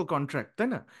সোশ্যাল কন্ট্রাক্ট, তাই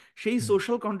না? সেই হুম।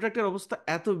 সোশ্যাল কন্ট্রাক্টের অবস্থা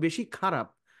এত বেশি খারাপ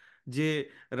যে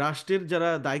রাষ্ট্রের যারা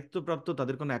দায়িত্বপ্রাপ্ত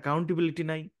তাদের কোনো অ্যাকাউন্টেবিলিটি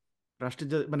নাই। রাষ্ট্রের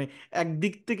মানে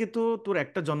একদিক থেকে তো তোর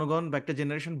একটা জনগণ বা একটা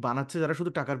জেনারেশন বানাচ্ছে যারা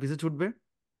শুধু টাকার পিছে ছুটবে,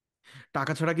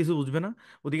 টাকা ছাড়া কিছু বুঝবে না।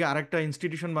 ওদিকে আরেকটা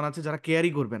ইনস্টিটিউশন বানাচ্ছে যারা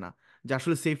কেয়ারই করবে না যে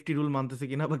আসলে সেফটি রুল মানতেছে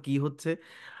কিনা বা কি হচ্ছে।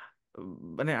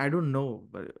 মানে আই ডোন্ট নো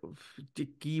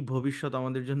কি ভবিষ্যৎ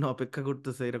আমাদের জন্য অপেক্ষা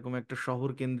করতেছে। এরকম একটা শহর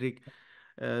কেন্দ্রিক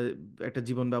আহ, একটা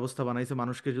জীবন ব্যবস্থা বানাইছে,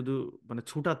 মানুষকে শুধু মানে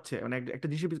ছুটাচ্ছে, মানে একটা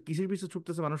জিনিসের কিসের পিছনে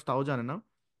ছুটতেছে মানুষ তাও জানে না,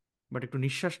 বাট একটু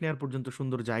নিঃশ্বাস নেওয়ার পর্যন্ত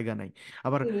সুন্দর জায়গা নাই।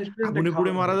 আবার রেস্টুরেন্টে আগুনে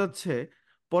পুড়ে খাবার মারা দেয়। যাচ্ছে।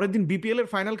 পরের দিন বিপিএল এর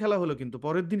ফাইনাল খেলা হলো কিন্তু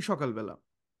পরের দিন সকালবেলা।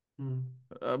 হুম।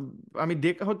 আহ, আমি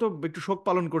হয়তো একটু শোক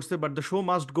পালন করছে, but the show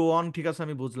must go on, ঠিক আছে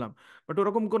আমি বুঝলাম। বাট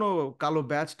ওরকম কোনো কালো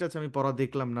ব্যাচ ট্যাচ আমি পড়া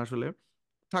দেখলাম না আসলে।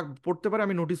 থাক, পড়তে পারে,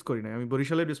 আমি নোটিস করি নাই। আমি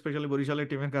বরিশালের, স্পেশালি বরিশালের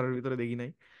টিমের কারোর ভিতরে দেখি নাই।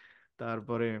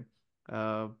 তারপরে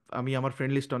আহ, আমি আমার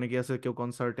ফ্রেন্ড লিস্ট অনেকে আছে, কেউ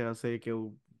কনসার্টে আছে, কেউ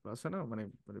আছে না, মানে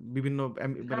মানে বিভিন্ন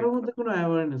মানে কারোর মধ্যে কোনো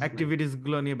অ্যাওয়ারনেস নাই। অ্যাক্টিভিটিস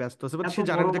গুলো নিয়ে ব্যস্ত আছে, বাট এত সে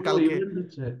জানে বড় না যে বড় কালকে। ইভেন্ট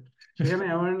হচ্ছে, সেখানে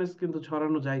অ্যাওয়ারনেস কিন্তু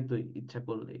ছড়ানো যাইতোই ইচ্ছা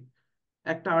করলেই।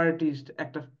 একটা আর্টিস্ট,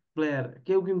 একটা প্লেয়ার,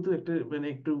 কেউ কিন্তু একটা মানে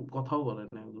একটু কথাও বলে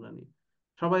না এগুলো নিয়ে।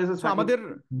 সবাই এসে সো সাকিব আমাদের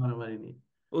মারামারি নিয়ে।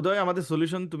 উদয়, আমাদের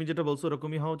সলিউশন তুমি যেটা বলছো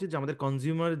ওরকমই হওয়া উচিত, যে আমাদের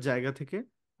কনজিউমার জায়গা থেকে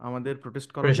আমাদের প্রোটেস্ট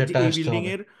করা উচিত, যে প্রেশারটা এই আসতে বিল্ডিং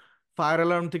হবে। এর ফায়ার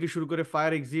অ্যালার্ম থেকে শুরু করে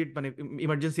ফায়ার এক্সিট, মানে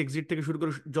ইমার্জেন্সি এক্সিট থেকে শুরু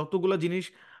করে যতগুলো জিনিস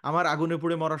আমার আগুনে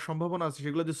পুড়ে মরার সম্ভাবনা আছে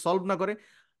সেগুলো যদি সলভ না করে,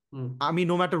 হুম। আমি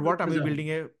নো ম্যাটার হোয়াট আমি ওই যাবে। বিল্ডিং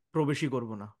এ প্রবেশই করব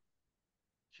না।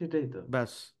 সেটাই তো।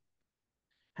 ব্যাস।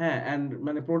 হ্যাঁ, এন্ড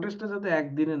মানে প্রোটেস্টটা যাতে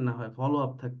একদিনের না হয়, ফলো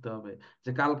আপ থাকতে হবে।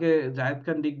 যে কালকে জায়েদ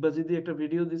খান ডিগবাজি দিয়ে একটা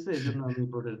ভিডিও দিছে, এই জন্য আমি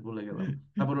প্রোটেস্ট ভুলে গেলাম,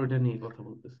 তারপর ওইটা নিয়ে কথা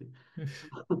বলতেছি।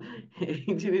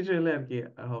 এই জিনিস হলে আর কি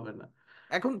হবে না।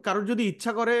 এখন কারোর যদি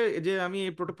ইচ্ছা করে যে আমি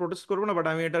প্রোটেস্ট করবো না, বাট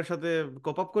আমি এটার সাথে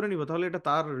কোপ আপ করে নিব, তাহলে এটা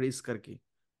তার রিস্ক আর কি।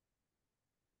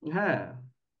 হ্যাঁ,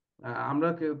 আমরা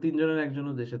তিনজনের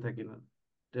একজনও দেশে থাকি না।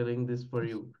 Telling this for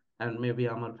you, and maybe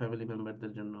আমার ফ্যামিলি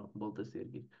মেম্বারদের জন্য বলতেছি আর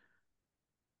কি।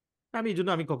 আমি এই জন্য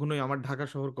আমি কখনোই আমার ঢাকা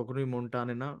শহর কখনোই মনটা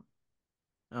আনে না।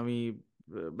 আমি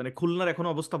মানে খুলনার এখনো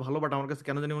অবস্থা ভালো, বাট আমার কাছে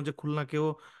কেন জানি মনে হচ্ছে খুলনাকেও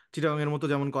চিটাগাং এর মতো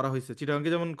যেমন করা হয়েছে, চিটাগাংকে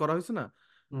যেমন করা হয়েছে না,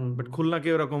 হুম বাট হুম। খুলনাকে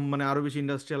ওরকম মানে আরো বেশি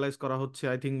ইন্ডাস্ট্রিয়ালাইজ করা হচ্ছে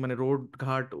আই থিঙ্ক। মানে রোড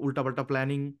ঘাট উল্টাপাল্টা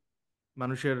প্ল্যানিং,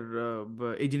 মানুষের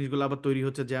এই জিনিসগুলো আবার তৈরি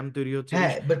হচ্ছে, জ্যাম তৈরি হচ্ছে,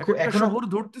 হ্যাঁ, বাট এক একটা এখনো। শহর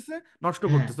ধরতেছে, নষ্ট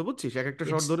হ্যাঁ, করতেছে, বুঝছিস, এক একটা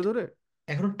শহর ইটস ধরে ধরে।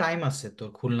 এখনো টাইম আছে তোর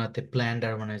খুলনাতে প্ল্যান্ড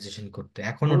আরবানাইজেশন করতে,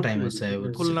 এখনো টাইম অবশ্যই আছে I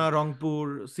would say. Khulna, Rangpur,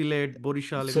 Sylhet,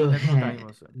 Barishal so এগুলোতে এখনো হ্যাঁ, টাইম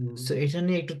আছে। হুম, সো এটা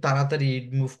নিয়ে একটু তাড়াতাড়ি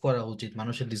মুভ করা উচিত,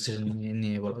 মানুষের ডিসিশন নিয়ে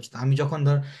নিয়ে বলা উচিত। আমি যখন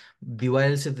ধর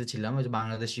বিওয়াইএলসি তে ছিলাম, ওই যে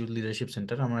বাংলাদেশ ইউথ লিডারশিপ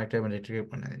সেন্টার, আমার একটা মানে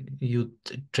ইউথ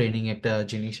ট্রেনিং একটা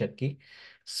জিনিস আর কি।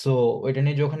 সো ওইটা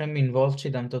নিয়ে যখন আমি ইনভলভ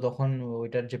ছিলাম, তো তখন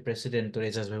ওইটার যে প্রেসিডেন্ট তোর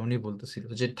এজাজ ভাই, উনি বলতেছিল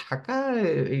যে ঢাকায়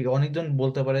এই অনেকজন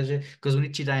বলতে পারে যে, বিকজ উনি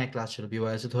চিটাগাং ক্লাস ছিল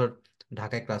বিওয়াইএলসি, ধর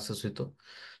ঢাকায় ক্লাসেস হইতো,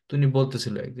 তো উনি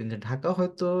বলতেছিল একদিন যে ঢাকা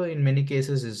হয়তো ইন মেনি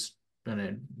কেসেস ইজ মানে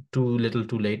টু লিটল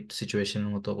টু লেট সিচুয়েশনের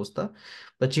মতো অবস্থা,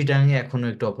 বা চিটাগাংয়ে এখনো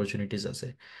একটু অপরচুনিটিস আছে,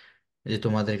 যে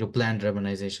তোমাদের একটু প্ল্যান্ড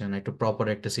আরবানাইজেশন, একটু প্রপার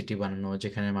একটা সিটি বানানো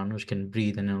যেখানে মানুষ can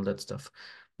breathe and all that staff.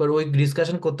 But ওই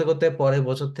ডিসকাশন করতে করতে পরের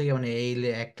বছর থেকে মানে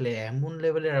এমন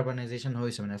লেভেলের আরবানাইজেশন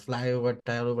হয়েছে, মানে ফ্লাইওভার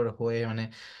টাইওভার হয়ে মানে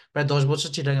প্রায় 10 বছর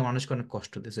চিটাগাং মানুষকে অনেক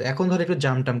কষ্ট দিয়েছে। এখন ধর একটু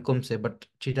জাম টাম কমছে, বাট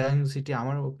চিটাগাং সিটি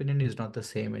আমার opinion is not the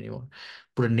same anymore.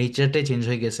 পুরো নেচারটাই চেঞ্জ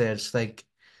হয়ে গেছে। ইটস লাইক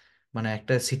মানে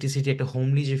একটা সিটি সিটি একটা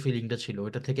হোমলি যে ফিলিংটা ছিল,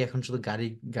 ওটা থেকে এখন শুধু গাড়ি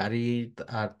গাড়ি,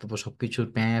 আর তারপর সবকিছু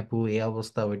প্যাপু এই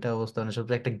অবস্থা ওইটা অবস্থা, মানে সব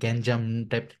একটা গ্যাঞ্জাম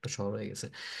টাইপ একটা শহর হয়ে গেছে।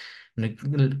 মানে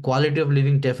quality of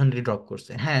living definitely drop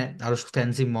করছে। হ্যাঁ, আরো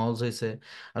ফ্যান্সি মলস হয়েছে,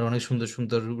 আর অনেক সুন্দর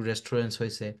সুন্দর রেস্টুরেন্টস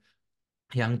হয়েছে,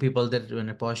 ইয়াং পিপলদের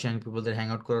মানে পয়সা ইয়াং পিপলদের হ্যাং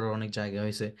আউট করার অনেক জায়গা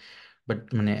হয়েছে, বাট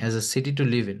মানে as a city two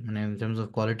live in, মানে in terms of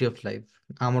quality of life,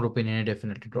 আমার ওপিনিয়নে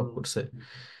ডেফিনেটলি ড্রপ হুম। করছে।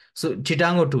 So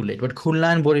চিটাঙ্গও two late, but Khulna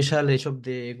and Barishal এসব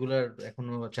দিয়ে এগুলার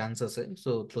এখনো চান্স আছে।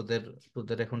 সো তোদের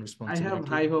তোদের এখন I have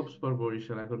responsibility. High Hopes for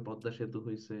Barishal. এখন পদ্মা সেতু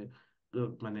হয়েছে, তো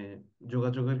মানে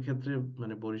যোগাযোগের ক্ষেত্রে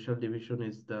মানে বরিশাল ডিভিশন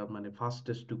ইজ দা মানে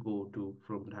fastest to go to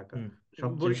from Dhaka. হুম।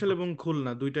 সবচেয়ে বরিশাল এবং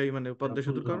খুলনা দুইটাই মানে পদ্মা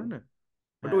সেতুর খুলনা। কারণে।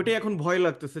 বাট হ্যাঁ। ওইটাই এখন ভয়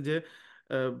লাগতেছে যে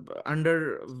আন্ডার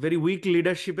ভেরি উইক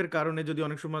লিডারশিপের কারণে যদি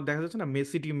অনেক সময় দেখা যাচ্ছে না,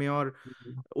 সিটি মেয়র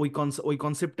ওই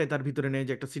কনসেপ্টটাই তার ভিতরে নেই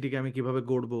যে একটা সিটিকে আমি কিভাবে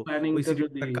গড়বো। ওই প্ল্যানিংটা সিটির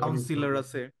যদি কাউন্সিলর অনুপ্রবেশ।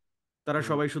 আছে, তারা হুম,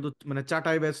 সবাই শুধু মানে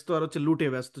চাটায় ব্যস্ত আর হচ্ছে লুটে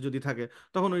ব্যস্ত যদি থাকে,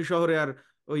 তখন ওই শহরে আর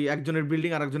ওই একজনের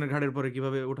বিল্ডিং আর একজনের ঘাড়ের পরে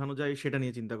কিভাবে ওঠানো যায় সেটা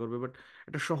নিয়ে চিন্তা করবে। বাট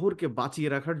একটা শহরকে বাঁচিয়ে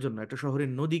রাখার জন্য, একটা শহরের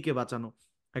নদীকে বাঁচানো,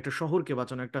 একটা শহরকে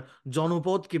বাঁচানো, একটা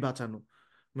জনপদকে বাঁচানো,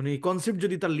 মানে এই কনসেপ্ট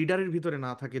যদি তার লিডারের ভিতরে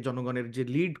না থাকে, জনগণের যে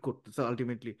লিড করতেছে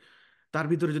আলটিমেটলি তার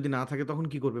ভিতরে যদি না থাকে, তখন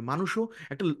কি করবে মানুষও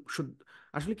একটা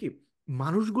আসলে কি,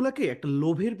 মানুষগুলাকে একটা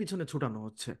লোভের পিছনে ছোটানো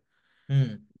হচ্ছে। হুম।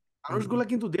 হুম, মানুষগুলা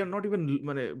কিন্তু দে আর নট ইভেন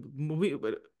মানে মুভি,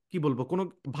 কি বলবো, কোনো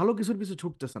ভালো কিছুর পিছু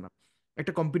ছুটতেছে না।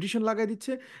 একটা কম্পিটিশন লাগাই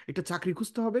দিচ্ছে, একটা চাকরি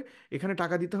খুঁজতে হবে, এখানে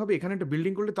টাকা দিতে হবে, এখানে একটা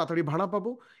বিল্ডিং করলে তাড়াতাড়ি ভাড়া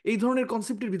পাবো, এই ধরনের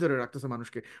কনসেপ্টের ভিতরে রাখতেছে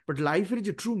মানুষকে। বাট লাইফের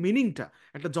যে ট্রু মিনিংটা,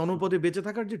 একটা জনপদে বেঁচে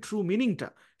থাকার যে ট্রু মিনিংটা,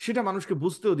 সেটা মানুষকে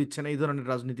বুঝতেও দিচ্ছে না এই ধরনের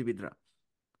রাজনীতিবিদরা।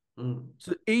 হুম,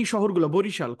 So, এই শহরগুলো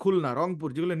বরিশাল, খুলনা, রংপুর,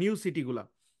 যেগুলো নিউ সিটিগুলা,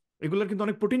 এগুলোর কিন্তু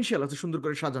অনেক পোটেনশিয়াল আছে সুন্দর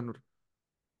করে সাজানোর।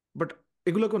 বাট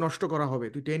এগুলোকে নষ্ট করা হবে,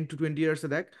 তুই 10 to 20 ইয়ার্সে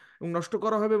দেখ, এবং নষ্ট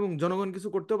করা হবে এবং জনগণ কিছু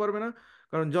করতেও পারবে না।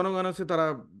 কারণ জনগণ আছে, তারা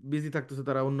বিজি থাকতেছে,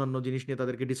 তারা অন্যান্য জিনিস নিয়ে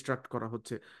তাদেরকে ডিস্ট্রাক্ট করা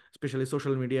হচ্ছে। স্পেশালি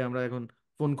সোশ্যাল মিডিয়া, আমরা এখন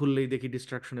ফোন খুললেই দেখি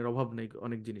ডিস্ট্রাকশনের অভাব নেই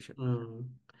অনেক জিনিসের। হুম।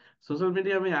 সোশ্যাল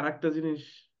মিডিয়া আমি আরেকটা জিনিস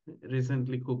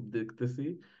রিসেন্টলি খুব দেখতেছি,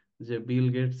 যে বিল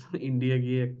গেটস ইন্ডিয়া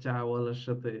গিয়ে এক চা ওয়ালার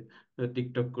সাথে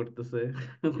টিকটক করতেছে।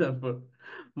 তারপর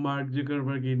মার্ক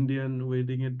জুকারবার্গ ইন্ডিয়ান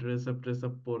ওয়েডিং এ ড্রেস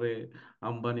আপ পরে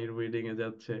আম্বানির ওয়েডিং এ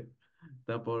যাচ্ছে।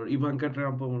 তারপর ইভাঙ্কা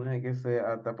ট্রাম্পও মনে হয় গেছে,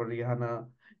 আর তারপর রিহানা,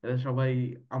 এরা সবাই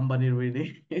আম্বানির ওয়েডিং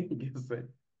গেছে।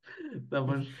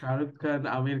 তারপর শাহরুখ খান,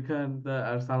 আমির খান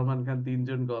আর সালমান খান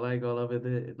তিনজন গলায় গলা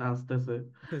বেঁধে নাচতেছে।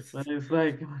 মানে it's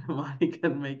like money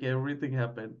can make everything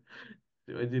happen.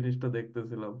 ওই জিনিসটা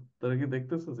দেখতেছিলাম। তোরা কি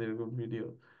দেখতেছিস এরকম ভিডিও?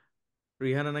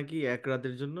 রিহানা নাকি এক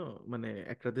রাতের জন্য, মানে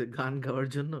এক রাতের গান গাওয়ার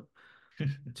জন্য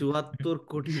 74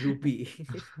 কোটি রুপি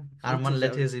আরমান নিচ্ছে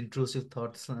late his intrusive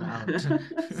thoughts out.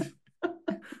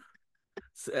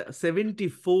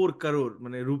 74 কারোর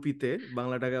মানে রুপিতে,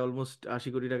 বাংলা টাকায় অলমোস্ট 80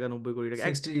 কোটি টাকা, 90 কোটি টাকা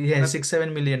এক 60, এক হ্যাঁ, রাতে। 6-7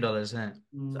 মিলিয়ন ডলার, হ্যাঁ।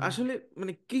 আসলে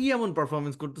মানে কি এমন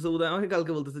পারফরমেন্স করতেছে উদয়, আমাকে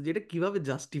কালকে বলতেছে যে এটা কিভাবে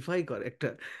জাস্টিফাই করে একটা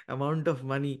অ্যামাউন্ট অফ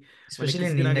মানি। মানে স্পেশালি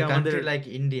কিছুদিন ইন আগে এ আমাদের কান্ট্রি লাইক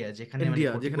ইন্ডিয়া, যেখানে মানে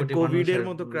ইন্ডিয়া, কোটি যেখানে কোটি কোভিড এর মানুষের।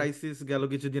 মতো ক্রাইসিস গেল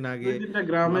কিছুদিন আগে, 2-3টা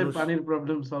গ্রামের মানুষ পানির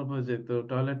প্রবলেম সলভ হয়ে যেত,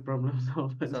 টয়লেট প্রবলেম সলভ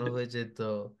হয়ে সলভ যেত। হয়ে যেত।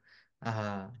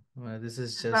 আহা, মানে দিস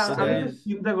ইজ না, জাস্ট আমি তাদের তো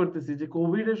চিন্তা করতেছি যে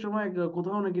কোভিড এর সময়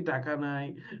কোথাও নাকি টাকা নাই,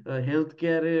 হেলথ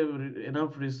কেয়ারে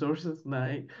এনাফ রিসোর্সেস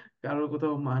নাই, কারো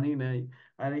কোথাও মানি নাই।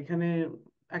 আর এখানে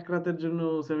এক রাতের জন্য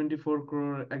 74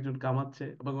 crore একজন কামাচ্ছে,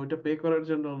 এবং ওইটা পে করার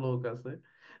জন্য লোক আছে।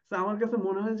 তো আমার কাছে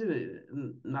মনে হয় যে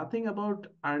nothing about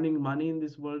earning money in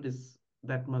this world is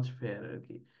that much fair আর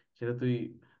কি। সেটা তুই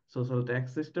সোশ্যাল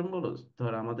ট্যাক্স সিস্টেম বলো,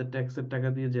 ধর আমাদের ট্যাক্সের টাকা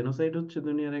দিয়ে জেনোসাইড হচ্ছে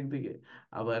দুনিয়ার একদিকে,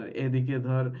 আবার এদিকে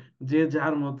ধর যে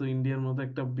যার মতো ইন্ডিয়ার মতো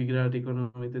একটা বিরাট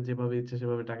ইকোনমিতে যেভাবে ইচ্ছে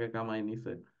সেভাবে টাকা কামাই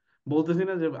নিছে। বলতেছি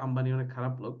না যে আম্বানি অনেক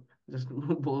খারাপ লোক, জাস্ট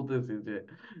বলতেছি যে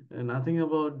nothing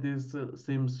about this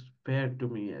seems fair to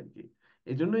me আর কি।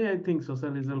 এই জন্যই আই থিঙ্ক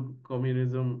সোশ্যালিজম,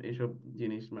 কমিউনিজম এইসব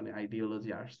জিনিস মানে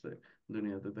আইডিওলজি আসছে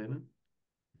দুনিয়াতে, তাই না?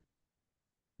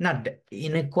 না,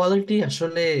 ইনএকোয়ালিটি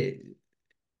আসলে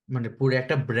মানে পুরো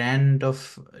একটা ব্র্যান্ড অফ,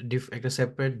 একটা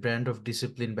সেপারেট ব্র্যান্ড অফ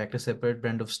ডিসিপ্লিন বা একটা সেপারেট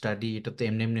ব্র্যান্ড অফ স্টাডি, এটা তো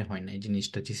এমনি এমনি হয় না এই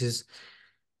জিনিসটা। দিস ইজ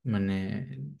মানে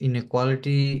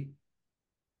ইনএকোয়ালিটি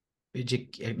যে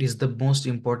is the most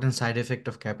important side effect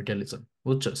of capitalism,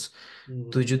 বুঝছস?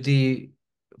 তুই হুম যদি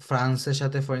ফ্রান্সের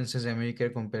সাথে ফর ইনস্টেন্স আমেরিকার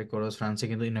কম্পেয়ার করো, ফ্রান্সে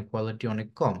কিন্তু ইনএকোয়ালিটি অনেক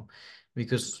কম।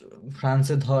 বিকজ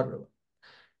ফ্রান্সে ধর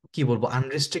কি বলবো,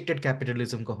 আনরেস্ট্রিক্টেড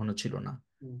ক্যাপিটালিজম কখনো ছিল না।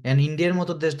 হুম এন্ড ইন্ডিয়ার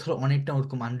মতো দেশ ধর অনেকটা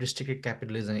ওরকম আনরেস্ট্রিক্টেড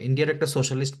ক্যাপিটালিজম, ইন্ডিয়ার একটা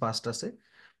সোশ্যালিস্ট পাস্ট আছে,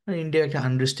 মানে ইন্ডিয়া একটা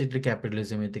আনরেস্ট্রিক্টেড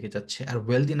ক্যাপিটালিজমের দিকে যাচ্ছে। আর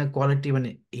ওয়েলথ ইনএকোয়ালিটি মানে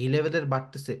এই লেভেলের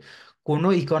বাড়তেছে, কোনো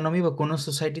ইকোনমি বা কোনো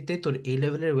সোসাইটিতে তোর এই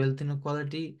লেভেলের ওয়েলথ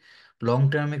ইনএকোয়ালিটি লং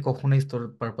টার্মে কখনোই তোর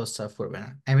পারপাস সার্ভ করবে না।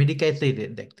 আমেরিকাতেই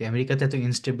দেখতে, আমেরিকাতে এত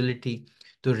ইনস্টেবিলিটি,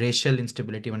 তো রেশিয়াল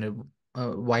ইনস্টেবিলিটি মানে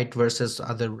হোয়াইট ভার্সেস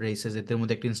আদার রেসেস, এদের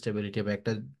মধ্যে একটা ইনস্টেবিলিটি বা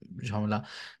একটা ঝামেলা।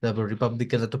 তারপর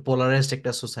রিপাবলিকান এত পোলারাইজড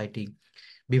একটা সোসাইটি,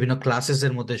 বিভিন্ন ক্লাসেস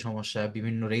এর মধ্যে সমস্যা,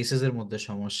 বিভিন্ন রেসেস এর মধ্যে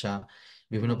সমস্যা,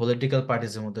 বিভিন্ন হুম পলিটিক্যাল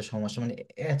পার্টিস এর মধ্যে সমস্যা, মানে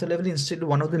এত level instead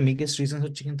one of the biggest reason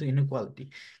হচ্ছে কিন্তু inequality.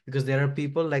 Because there R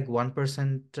people like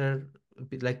 1%,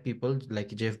 like people like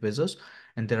Jeff Bezos,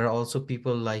 and there are also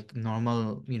people like normal,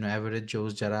 average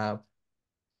Joes যারা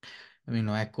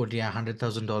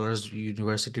 1,100,000 ডলার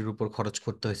ইউনিভার্সিটির উপর খরচ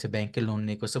করতে হয়েছে, ব্যাংকে লোন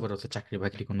নিয়ে করছে, বাট ওদের চাকরি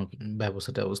বাকরি কোনো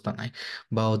ব্যবস্থা নাই,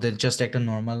 বা ওদের জাস্ট একটা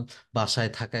নর্মাল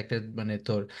বাসায় থাকা একটা মানে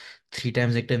তোর 3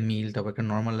 টাইমস একটা মিল, তারপর একটা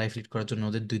নর্মাল লাইফ লিড করার জন্য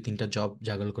ওদের 2-3টা জব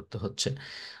জাগল করতে হচ্ছে।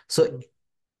 সো হুম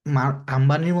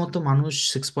আম্বানির মতো মানুষ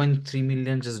 6.3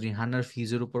 মিলিয়ন জাস্ট রিহানার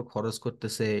ফিজের উপর খরচ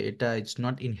করতেছে, এটা it's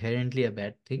not inherently a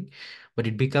bad thing, but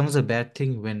it becomes a bad thing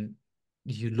when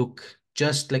you look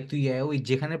just like তুই ওই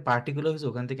যেখানে পার্টিকুলার হয়েছে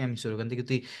ওখান থেকে, আমি সরি ওখান থেকে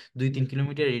তুই 2-3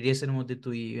 কিলোমিটার রেডিয়াসের মধ্যে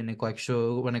তুই মানে কয়েকশো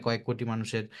মানে কয়েক কোটি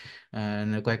মানুষের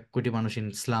কয়েক কোটি মানুষ ইন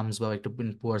স্লামস বা একটু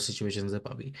পুয়ার সিচুয়েশনসে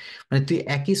পাবি। মানে তুই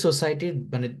একই সোসাইটির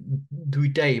মানে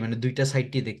দুইটা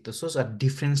সাইডটি দেখতেছোস, আর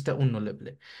ডিফারেন্সটা অন্য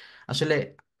লেভেলে। আসলে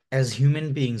অ্যাজ হিউম্যান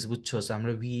বিইংস, বুঝছোস,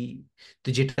 আমরা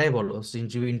তুই যেটাই বলো,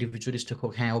 ইন্ডিভিজুয়ালিস্ট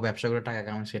হোক, হ্যাঁ ও ব্যবসা করে টাকা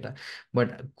কামায় সেটা, বাট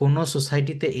কোন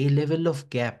সোসাইটিতে এই level of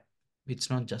gap, it's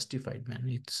not justified man.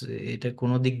 এটা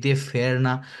কোনো দিক দিয়ে ফেয়ার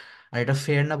না। আর এটা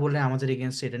ফেয়ার না বলে আমাদের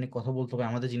এগেনস্টে এটা নিয়ে কথা বলতে হবে,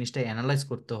 আমাদের জিনিসটা অ্যানালাইজ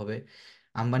করতে হবে।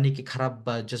 আম্বানি কি খারাপ,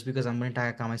 বা জাস্ট বিকজ আম্বানি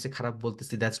টাকা কামাইছে খারাপ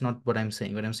বলতেছি, that's not what I am saying.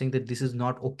 But I am saying that this is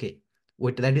not okay.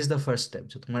 ওইটা that is the first step,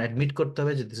 যে তোমার অ্যাডমিট করতে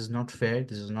হবে যে this is not fair,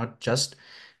 this is not just,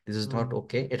 this is hmm not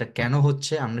okay. এটা কেন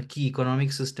হচ্ছে, আমরা কি ইকোনমিক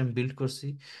সিস্টেম বিল্ড করছি,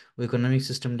 ওই ইকোনমিক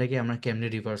সিস্টেমটাকে আমরা কেমনে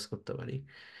রিভার্স করতে পারি,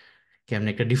 কেমনে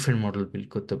একটা ডিফারেন্ট মডেল বিল্ড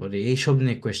করতে পারি, এইসব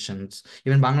নিয়ে কোয়েশ্চেন্স।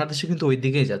 ইভেন বাংলাদেশে কিন্তু ওই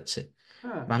দিকেই যাচ্ছে,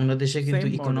 হ্যাঁ, বাংলাদেশে কিন্তু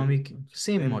same model, economic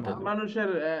same same model. Model. মানুষের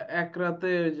এক রাতে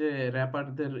ওই যে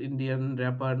র্যাপারদের, ইন্ডিয়ান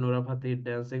র্যাপার নোরা ফাতেহির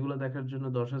ড্যান্স এগুলো দেখার জন্য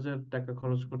 10,000 টাকা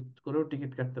খরচ করেও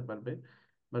টিকিট কাটতে পারবে।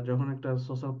 বা যখন একটা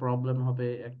সোশ্যাল প্রবলেম হবে,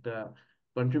 একটা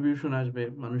কন্ট্রিবিউশন আসবে,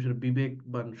 মানুষের বিবেক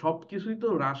বা সবকিছুই তো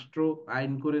রাষ্ট্র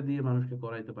আইন করে দিয়ে মানুষকে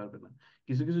করাইতে পারবে না।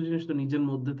 কিছু কিছু জিনিস তো নিজের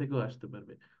মধ্যে থেকেও আসতে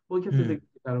পারবে। ওই ক্ষেত্রে হুম।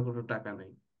 দেখছি কারো কোনো টাকা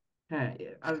নেই। হ্যাঁ,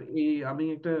 আর আমি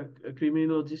একটা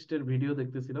ক্রিমিনোলজিস্টের ভিডিও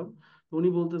দেখতেছিলাম। তো উনি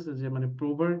বলতেছে যে মানে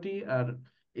প্রভার্টি আর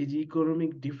এই যে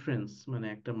ইকোনমিক ডিফারেন্স, মানে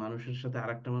একটা মানুষের সাথে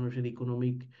আরেকটা মানুষের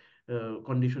ইকোনমিক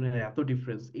কন্ডিশনের এত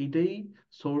ডিফারেন্স, এইটাই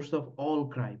সোর্স অফ অল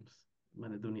ক্রাইমস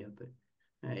মানে দুনিয়াতে।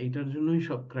 হ্যাঁ, এইটার জন্যই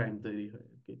সব ক্রাইম তৈরি হয়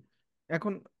আর কি।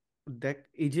 এখন দেখ,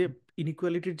 এই যে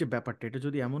ইনইকুয়ালিটির যে ব্যাপারটা, এটা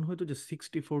যদি এমন হতো যে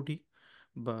 60-40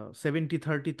 বা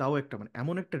 70-30, তাও একটা মানে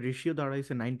এমন একটা রেশিও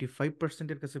দাঁড়াইছে,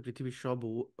 95%-এর কাছে পৃথিবীর সব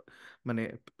মানে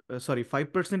সরি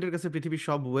 5%-এর কাছে পৃথিবীর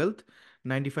সব ওয়েলথ,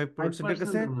 নাইনটি ফাইভ ফাইভ পার্সেন্টের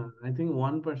কাছে। পার্সেন্ট না, আই থিঙ্ক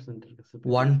 1%-এর কাছে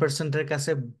ওয়ান পৃথিবীর। পার্সেন্টের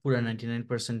কাছে পুরো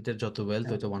 99%-এর যত ওয়েলথ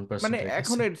হ্যাঁ হয়তো ওয়ান মানে পার্সেন্টের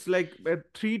এখন কাছে। ইটস লাইক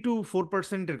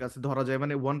 3-4%-এর কাছে ধরা যায়,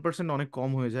 মানে 1% অনেক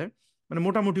কম হয়ে যায়, মানে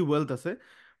মোটামুটি ওয়েলথ আছে।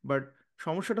 বাট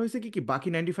সমস্যাটা হয়েছে কি কি, বাকি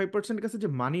 95%-এর কাছে যে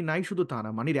মানি নাই শুধু তা না,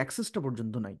 মানির অ্যাক্সেসটা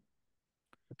পর্যন্ত নাই।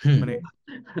 হুম। মানে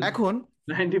এখন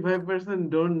 95%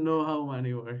 don't know how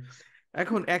money works.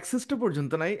 এখন অ্যাক্সেসটা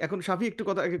পর্যন্ত নাই। এখন সাফি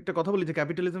একটা কথা বলি যে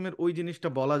ক্যাপিটালিজমের ওই জিনিসটা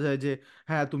বলা যায় যে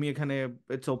হ্যাঁ তুমি এখানে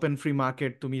ইটস ওপেন ফ্রি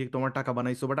মার্কেট, তুমি তোমার টাকা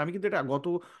বানাইছো, বাট আমি কিন্তু এটা গত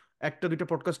একটা দুইটা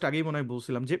পডকাস্ট আগেই মনে হয়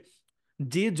বলছিলাম যে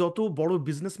যে যত বড়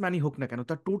বিজনেসম্যানই হোক না কেন,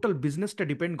 তার টোটাল বিজনেসটা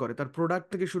ডিপেন্ড করে, তার প্রোডাক্ট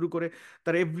থেকে শুরু করে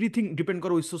তার এভরিথিং ডিপেন্ড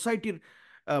করে ওই সোসাইটির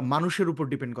মানুষের উপর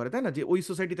ডিপেন্ড করে, তাই না? যে ওই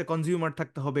সোসাইটিতে কনজিউমার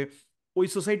থাকতে হবে, ওই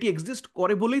সোসাইটি এক্সিস্ট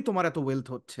করে বলেই তোমার এত ওয়েলথ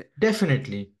হচ্ছে।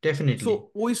 Definitely, so definitely.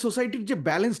 ওই সোসাইটির যে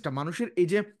ব্যালেন্সটা মানুষের, এই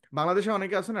যে বাংলাদেশে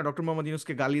অনেকে আছে না ডক্টর মোহাম্মদ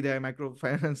ইউনূসকে গালি দেয়, মাইক্রো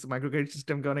ফাইন্যান্স মাইক্রো ক্রেডিট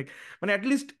সিস্টেমকে অনেক, মানে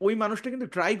অ্যাটলিস্ট ওই মানুষটা কিন্তু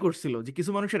ট্রাই করছিল যে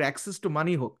কিছু মানুষের অ্যাক্সেস টু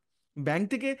মানি হোক, ব্যাংক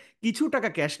থেকে কিছু টাকা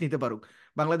ক্যাশ নিতে পারুক।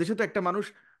 বাংলাদেশে তো একটা মানুষ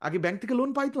আগে ব্যাংক থেকে লোন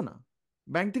পাইতো না,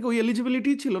 ব্যাংক থেকে ওই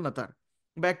এলিজিবিলিটি ছিল না তার,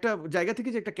 বা একটা জায়গা থেকে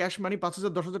যে একটা ক্যাশ মানি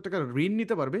 5,000 10,000 টাকার ঋণ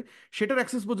নিতে পারবে সেটার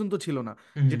অ্যাক্সেস পর্যন্ত ছিল না,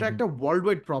 হুম যেটা হুম একটা ওয়ার্ল্ড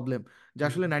ওয়াইড প্রবলেম, যে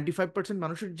আসলে 95%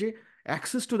 মানুষের যে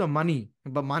অ্যাক্সেস টু দ্য মানি,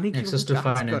 বা মানি অ্যাক্সেস কিভাবে টু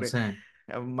কাজ ফাইন্যান্স, করে, হ্যাঁ।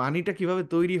 মানিটা কিভাবে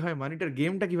তৈরি হয়, মানিটার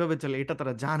গেমটা কিভাবে চলে, এটা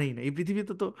তারা জানেই না এই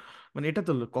পৃথিবীতে। তো মানে এটা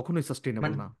তো কখনোই সাস্টেইনেবল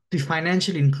মানে না। তুই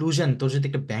ফাইন্যান্সিয়াল ইনক্লুশন, তোর যদি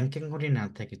একটা ব্যাংক অ্যাকাউন্টই না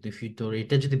থাকে, তোর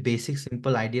এটা যদি বেসিক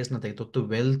সিম্পল আইডিয়াস না থাকে, তোর তো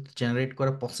ওয়েলথ জেনারেট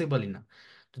করা পসিবলই না।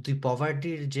 তো তুই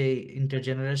পভার্টির যে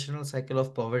ইন্টারজেনারেশনাল সাইকেল অফ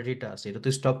পভার্টিটা আছে, এটা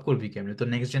তুই স্টপ করবি কেমনে? তো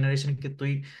নেক্সট জেনারেশনকে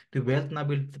তুই তুই ওয়েলথ না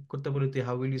বিল্ড করতে বলে তুই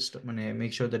হাউ উইল ইউ মানে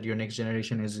make sure that your next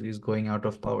generation is going out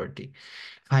of poverty?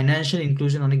 Financial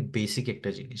inclusion অনেক বেসিক একটা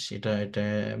জিনিস, এটা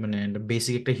মানে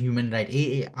বেসিক একটা হিউম্যান রাইট।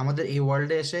 আমাদের এই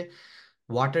ওয়ার্ল্ডে এসে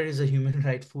water is a human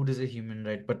right, food is a human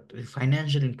right, but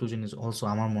financial inclusion is also,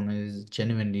 আমার মনে হয়,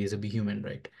 genuinely is a human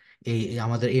right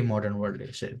আমাদের এই মডার্ন ওয়ার্ল্ডে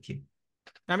এসে আর কি।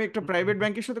 আমি একটা প্রাইভেট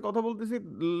ব্যাংকের সাথে কথা বলতেছি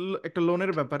একটা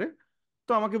লোনের ব্যাপারে,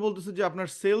 তো আমাকে বলতেছে যে আপনার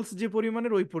সেলস যে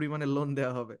পরিমাণের ওই পরিমাণের লোন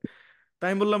দেওয়া হবে। তাই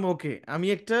আমি বললাম ওকে, আমি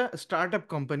একটা স্টার্ট আপ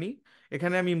কোম্পানি,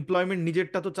 এখানে আমি এমপ্লয়মেন্ট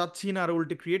নিজেরটা তো চাচ্ছি না, আর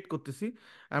উল্টে ক্রিয়েট করতেছি,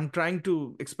 I am trying to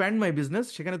expand my business,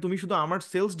 সেখানে তুমি শুধু আমার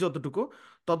সেলস যতটুকু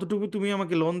ততটুকু তুমি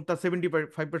আমাকে লোন, তা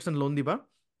 75% লোন দিবা,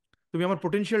 তুমি আমার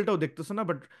পোটেনশিয়ালটাও দেখতেছো না,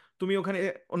 বাট তুমি ওখানে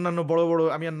অন্যান্য বড় বড়,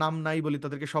 আমি আর নাম নাই বলি,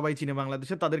 তাদেরকে সবাই চিনে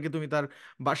বাংলাদেশে, তাদেরকে তুমি তার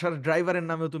বাসার ড্রাইভারের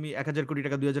নামেও তুমি 1,000 কোটি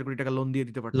টাকা 2,000 কোটি টাকা লোন দিয়ে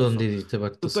দিতে লোন পারতেছো। দিয়ে দিতে তো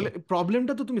পারতেছো। তাহলে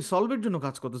প্রবলেমটা তো তুমি সলভের জন্য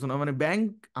কাজ করতেছো না, মানে ব্যাংক,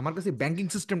 আমার কাছে ব্যাংকিং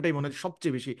সিস্টেমটাই মনে হয়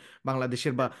সবচেয়ে বেশি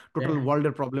বাংলাদেশের বা টোটাল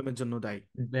ওয়ার্ল্ডের প্রবলেমের জন্য দায়ী।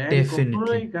 Bank definitely.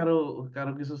 কখনোই কারো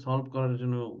কারো কিছু সলভ করার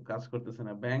জন্য কাজ করতেছে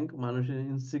না। ব্যাংক মানুষের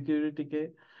ইনসিকিউরিটিকে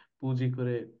পুঁজি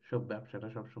করে সব ব্যবসাটা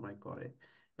সব সময় করে,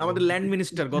 এবং আমাদের ল্যান্ড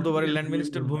মিনিস্টার, গতবারের ল্যান্ড দিয়ে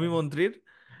মিনিস্টার, ভূমি হয়। মন্ত্রীর,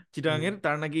 হুম। চিটাগাংয়ের,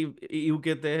 তার নাকি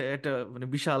ইউকে তে একটা মানে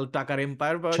বিশাল টাকার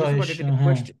এম্পায়ার পাওয়া গেছে, বাট 600, এটা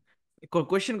হ্যাঁ।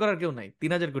 কোয়েশ্চেন করার কেউ নাই,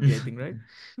 3,000 কোটি আই থিঙ্ক, রাইট?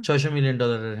 $600 মিলিয়ন,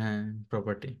 হ্যাঁ,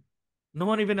 property. No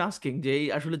one even asking যে এই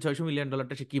আসলে $600 মিলিয়ন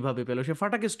সে কিভাবে পেলো, সে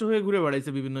ফাটাকেষ্ট হয়ে ঘুরে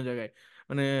বেড়াইছে বিভিন্ন জায়গায়,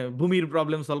 মানে ভূমির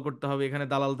প্রবলেম সলভ করতে হবে, এখানে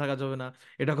দালাল থাকা যাবে না,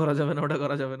 এটা করা যাবে না, ওটা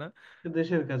করা যাবে না। সে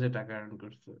দেশের কাছে টাকা আর্ন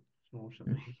করছে, সমস্যা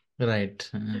নেই। রাইট,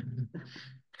 একদম।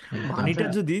 আচ্ছা, মানিটা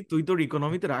যদি তুই তোর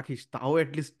ইকোনমিতে রাখিস, তাও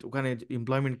অ্যাটলিস্ট ওখানে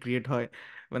এমপ্লয়মেন্ট ক্রিয়েট হয়,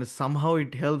 মানে সামহাউ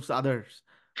ইট হেল্পস আদার্স।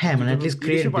 হ্যাঁ, তুই মানে যখন অ্যাটলিস্ট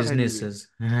ক্রিয়েট বিদেশে পাঠাই দিবি, বিজনেসেস।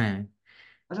 হ্যাঁ,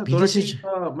 আচ্ছা, তোরা বিদেশে কি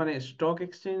মানে স্টক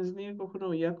এক্সচেঞ্জ নিয়ে কখনো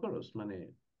ইয়া করস, মানে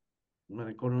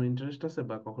মানে কোনো ইন্টারেস্ট আছে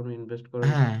বা কখনো ইনভেস্ট করা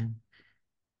হয়েছে? হ্যাঁ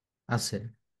আছে।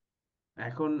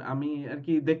 এখন আমি আর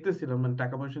কি দেখতেছিলাম, মানে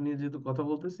টাকা পয়সা নিয়ে যেহেতু কথা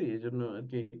বলতেছি এই জন্য আর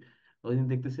কি, ওই দিন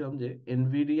দেখতেছিলাম যে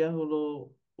এনভিডিয়া হলো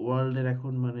ওয়ার্ল্ডের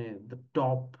এখন মানে দ্য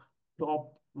টপ টপ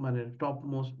মানে top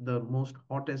most the most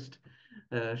hottest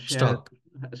share stock.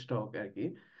 Stock আর কি।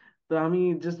 তো আমি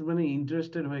জাস্ট মানে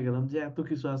ইন্টারেস্টেড হয়ে গেলাম যে এত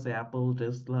কিছু আছে, অ্যাপল,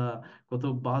 টেসলা, কত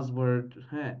বাজওয়ার্ড,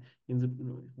 হ্যাঁ, কিন্তু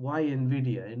ওয়াই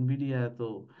এনভিডিয়া, এনভিডিয়া এত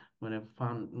মানে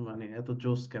ফান, মানে এত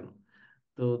জোস কেন?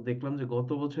 তো দেখলাম যে গত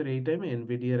বছর এই টাইমে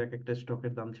এনভিডিয়ার এক একটা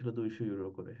স্টকের দাম ছিল 200 ইউরো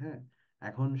করে, হ্যাঁ,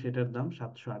 এখন সেটার দাম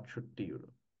 768 ইউরো।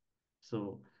 সো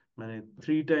মানে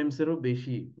 3 টাইমস এরও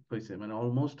বেশি হয়েছে, মানে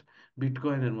অলমোস্ট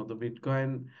বিটকয়েনের মতো।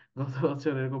 বিটকয়েন গত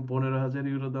বছর এরকম 15,000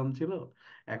 ইউরো দাম ছিল,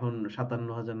 এখন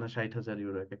 57,000 না 60,000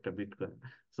 ইউরো এক একটা বিটকয়েন।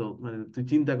 সো মানে তুই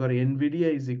চিন্তা কর, এনভিডিয়া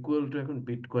ইজ ইকুয়াল টু এখন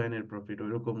বিটকয়েনের প্রফিট,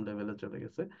 ওইরকম লেভেলে চলে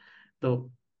গেছে। তো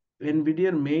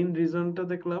এনভিডিয়ার মেইন রিজনটা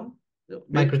দেখলাম,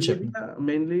 মাইক্রোচিপ। এনভিডিয়া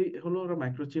মেইনলি হলো ওরা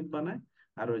মাইক্রোচিপ বানায়,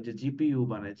 আর ওই যে জিপিইউ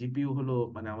বানায়। জিপিইউ হলো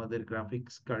মানে আমাদের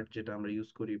গ্রাফিক্স কার্ড যেটা আমরা ইউজ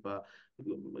করি, বা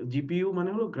জিপিইউ মানে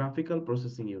হলো গ্রাফিক্যাল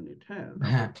প্রসেসিং ইউনিট, হ্যাঁ, আমরা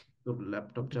হ্যাঁ তো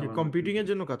ল্যাপটপ যে চালানোর কম্পিউটিং জন্য। এর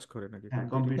জন্য কাজ করে নাকি, হ্যাঁ,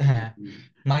 কম্পিউটিং? কম্পিউটিং এর হ্যাঁ,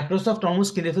 জন্য। মাইক্রোসফট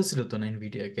অলমোস্ট কিনে ফেলছিল তো না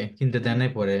এনভিডিয়াকে, কিনতে দেয় হ্যাঁ, নাই,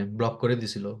 পরে ব্লক করে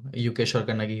দিছিল। ইউকে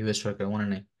সরকার নাকি ইউএস সরকার, মনে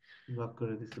নেই। ভাগ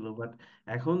করে দিছিল, বাট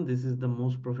এখন this is the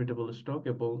most profitable stock.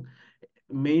 এবং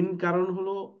মেইন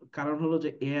কারণ হলো যে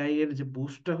এআই এর যে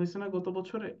বুস্টটা হয়েছে না গত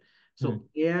বছরে। সো হুম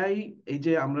এআই, এই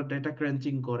যে আমরা ডেটা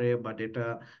ক্রাঞ্চিং করে বা ডেটা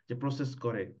যে প্রসেস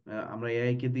করে, আমরা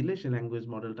এআই কে দিলে সে ল্যাঙ্গুয়েজ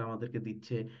মডেলটা আমাদেরকে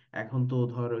দিচ্ছে। এখন তো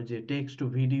ধর ওই যে টেক্সট টু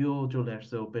ভিডিও চলে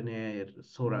আসছে ওপেন এআই এর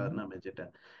সোরা হুম। নামে যেটা।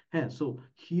 হ্যাঁ, so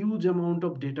huge amount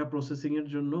of data processing এর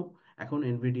জন্য এখন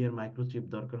এনভিডিয়ার মাইক্রোচিপ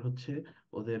দরকার হচ্ছে।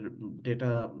 ওদের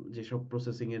ডেটা যেসব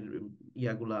প্রসেসিং এর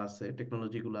ইয়াগুলো আছে,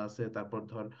 টেকনোলজি গুলো আছে, তারপর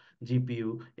ধর জিপিইউ,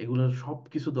 এগুলোর সব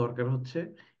কিছু দরকার হচ্ছে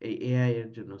এই এআই এর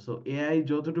জন্য। সো এআই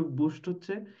যতটুকু বুস্ট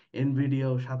হচ্ছে,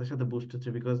 এনভিডিয়াও সাথে সাথে বুস্ট হচ্ছে,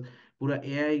 বিকজ পুরো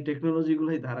এআই টেকনোলজি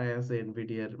গুলাই দাঁড়ায় আছে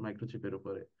এনভিডিয়ার মাইক্রোচিপের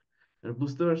উপরে।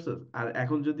 বুঝতে পারছো? আর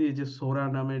এখন যদি এই যে সোরা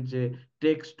নামের যে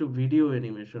টেক্সট টু ভিডিও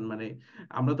অ্যানিমেশন, মানে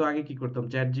আমরা তো আগে কি করতাম,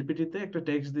 চ্যাট জিপিটিতে একটা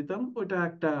টেক্সট দিতাম, ওইটা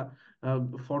একটা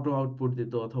ফটো আউটপুট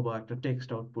দিত অথবা একটা টেক্সট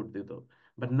আউটপুট দিত।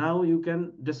 But now you can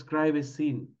describe a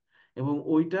scene, এবং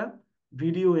ওইটা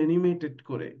ভিডিও অ্যানিমেটেড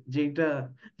করে,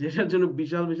 যেটার জন্য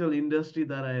বিশাল বিশাল ইন্ডাস্ট্রি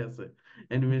দাঁড়ায় আছে।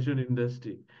 অ্যানিমেশন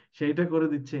ইন্ডাস্ট্রি, সেইটা করে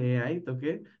দিচ্ছে এআই তোকে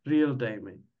রিয়েল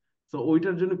টাইমে। তো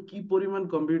ওইটার জন্য কি পরিমাণ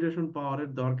কম্পিউটেশন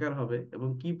পাওয়ারের দরকার হবে এবং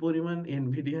কি পরিমাণ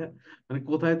এনভিডিয়া মানে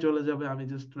কোথায় চলে যাবে, আমি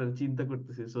জাস্ট চিন্তা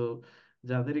করতেছি। সো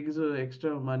যাদের কিছু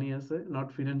এক্সট্রা মানি আছে, not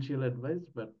financial advice,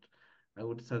 but I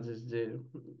would suggest যে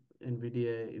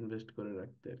এনভিডিয়া ইনভেস্ট করে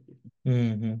রাখতে আর কি।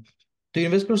 হুম হুম। তুই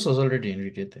ইনভেস্ট করছিস অলরেডি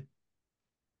এনভিডিয়াতে?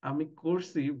 আমি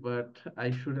করছি, but I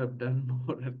should have done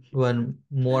মোর আর কি। ওয়ান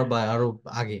মোর বা আরো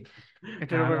আগে?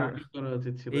 এটার আরো আবার আগে করা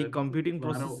উচিত ছিল এই আর কি। কম্পিউটিং আরো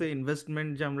প্রসেসে ইনভেস্টমেন্ট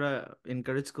যে আমরা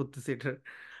এনকারেজ করতেছি, এটার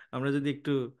আমরা যদি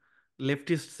একটু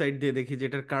লেফটিস্ট সাইড দিয়ে দেখি যে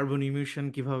এটার কার্বন ইমিশন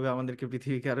কিভাবে আমাদেরকে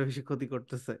পৃথিবীকে আরো বেশি ক্ষতি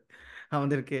করতেছে,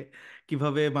 আমাদেরকে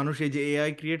কিভাবে মানুষ এই যে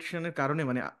এআই ক্রিয়েশনের কারণে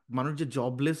মানে মানুষ যে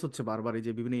জবলেস হচ্ছে বারবার এই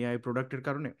যে বিভিন্ন এআই প্রোডাক্টের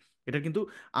কারণে, এটা কিন্তু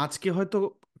আজকে হয়তো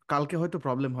কালকে হয়তো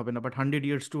প্রবলেম হবে না, বাট 100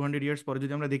 ইয়ার্স 200 ইয়ার্স পরে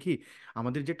যদি আমরা দেখি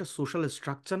আমাদের যে একটা সোশ্যাল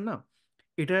স্ট্রাকচার না,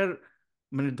 এটার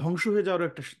মানে ধ্বংস হয়ে যাওয়ার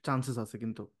একটা চান্সেস আছে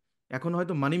কিন্তু। এখন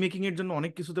হয়তো মানি মেকিং এর জন্য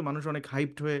অনেক কিছুতে মানুষ অনেক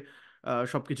হাইপড হয়ে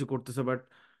সবকিছু করতেছে, বাট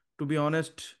টু বি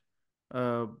অনেস্ট,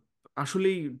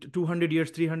 আসলেই 200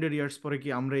 ইয়ার্স 300 ইয়ার্স পরে কি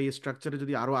আমরা এই স্ট্রাকচারে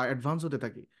যদি আরো অ্যাডভান্স হতে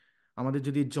থাকি, আমাদের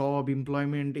যদি জব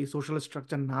এমপ্লয়মেন্ট এই সোশ্যাল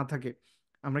স্ট্রাকচার না থাকে,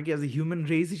 আমরা কি অ্যাজ এ হিউম্যান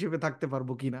রেস হিসেবে থাকতে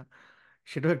পারবো কিনা,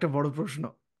 সেটাও একটা বড় প্রশ্ন।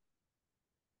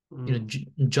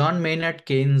 জন মেইনার্ড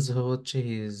কেইনস হচ্ছে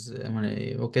হিজ, মানে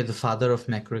okay the father of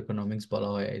macro economics বলা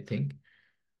হয় আই থিঙ্ক।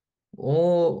 ও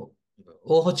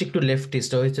ও হচ্ছে একটু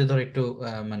লেফটিস্ট, হচ্ছে ধর একটু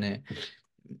মানে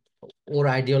ওর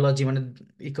আইডিওলজি মানে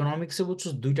ইকোনমিক্সে বুঝছো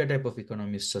দুইটা টাইপ অফ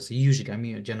ইকোনমিক্স আছে ইউজুয়ালি, আমি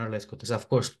জেনারেলাইজ করতেছি,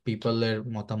 অফকোর্স পিপলের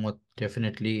মতামত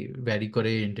ডেফিনেটলি ভ্যারি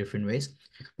করে ইন ডিফারেন্ট ওয়েজ।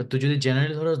 বাট তুই যদি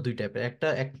জেনারেলি ধরো দুই টাইপের, একটা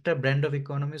একটা ব্র্যান্ড অফ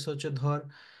ইকোনমিক্স হচ্ছে ধর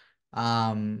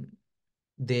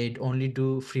they only do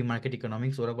free market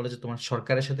economics. ওরা বলে যে তোমার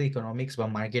সরকারের সাথে ইকোনমিক্স বা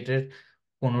মার্কেটের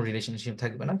কোনো রিলেশনশিপ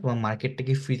থাকবে না, তোমার মার্কেটটা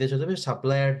কি ফ্রিতে চলবে,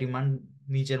 সাপ্লাই আর ডিমান্ড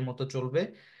নিজের মতো চলবে,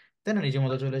 তাই না, নিজের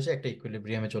মতো চলে এসে একটা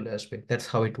ইকুইলিব্রিয়ামে চলে আসবে, দ্যাটস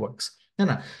হাউ ইট ওয়ার্কস, তাই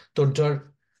না? তোর ধর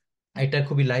এটা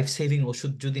খুবই লাইফ সেভিং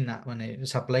ওষুধ যদি না মানে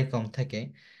সাপ্লাই কম থাকে,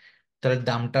 তাহলে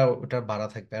দামটা ওটা বাড়া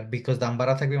থাকবে, আর বিকজ দাম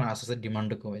বাড়া থাকবে মানে আস্তে আস্তে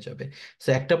ডিমান্ডও কমে যাবে। সো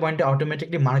একটা পয়েন্টে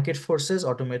অটোমেটিকলি মার্কেট ফোর্সেস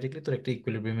অটোমেটিকলি তোর একটা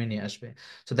ইকুইলিব্রিয়ামে নিয়ে আসবে।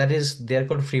 So that is they are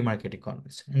called free market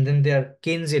economics. And then they R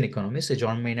কেইনজিয়ান economics,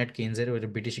 জন মেইনার্ড কেইনসের ওটা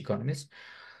ব্রিটিশ ইকোনমিক্স।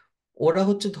 ওরা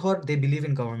হচ্ছে ধর they believe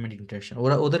in government intervention.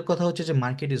 ওরা ওদের কথা হচ্ছে যে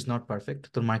মার্কেট ইজ নট পারফেক্ট,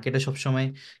 তোর মার্কেটে সবসময়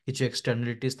কিছু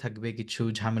এক্সটার্নালিটিস থাকবে, কিছু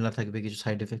ঝামেলা থাকবে, কিছু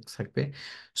সাইড এফেক্টস থাকবে।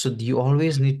 So you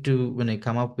always need to মানে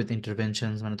কাম আপ উইথ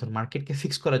ইন্টারভেনশনস, মানে তোর মার্কেটকে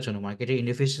ফিক্স করার জন্য, মার্কেটের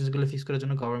ইনএফিসিয়েন্সি গুলো ফিক্স করার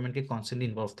জন্য গভর্নমেন্টকে কনস্ট্যান্টলি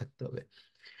ইনভলভ থাকতে হবে।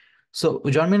 সো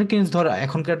জর্মান কেইনস ধর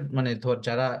এখনকার মানে ধর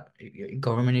যারা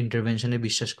গভর্নমেন্ট ইন্টারভেনশনে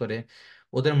বিশ্বাস করে,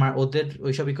 ওদের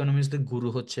ওইসব ইকোনমিক্সদের গুরু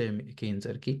হচ্ছে কেইনস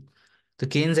আর কি। তো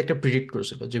কেইনস একটা প্রিডিক্ট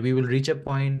করেছিল যে we will reach a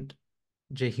point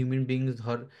যে হিউম্যান বিংস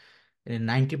ধর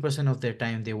 90% of the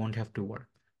time they won't have to work,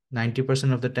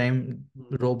 90% of the time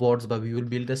robots বা we will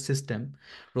build a system.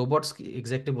 Robots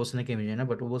exactly বলছে নাকি আমি জানি না,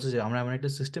 বাট ও বলছে যে আমরা এমন একটা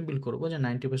সিস্টেম বিল্ড করবো যে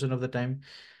 90% অফ দ্য টাইম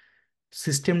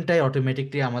সিস্টেমটাই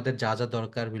অটোমেটিকলি আমাদের যা যা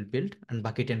দরকার উইল বিল্ড, অ্যান্ড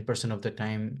বাকি 10% of the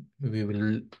time we will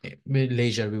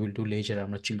we will do laser,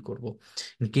 আমরা চিল করবো।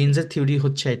 কেইনসের থিওরি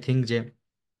হচ্ছে আই থিঙ্ক যে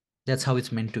that's how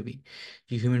it's meant two B.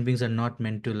 Human beings are not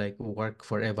meant to like work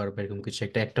for ever বা এরকম কিছু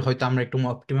একটা, একটা হয়তো আমরা একটু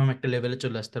অপটিমাম একটা লেভেলে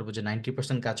চলে আসতে পারবো যে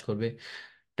 90% কাজ করবে,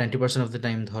 90% অফ দ্য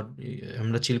টাইম ধর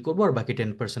আমরা চিল করবো, আর বাকি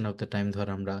 10% অফ দ্য টাইম ধর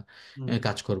আমরা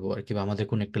কাজ করবো আর কি, বা আমাদের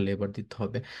কোনো একটা লেবার দিতে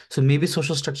হবে। সো মেবি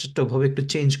সোশ্যাল স্ট্রাকচারটা ওভাবে একটু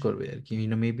চেঞ্জ করবে আর কি,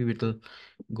 maybe it will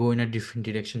go in a different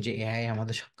direction, যে এআই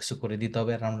আমাদের সবকিছু করে দিতে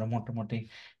হবে আর আমরা মোটামুটি,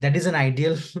 that is an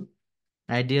ideal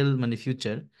ideal মানে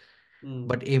ফিউচার। হুম।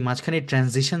 বাট এই মাঝখানে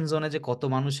ট্রানজিশন জোনে যে কত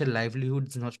মানুষের লাইভলিহুড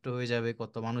নষ্ট হয়ে যাবে,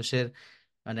 কত মানুষের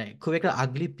মানে খুব একটা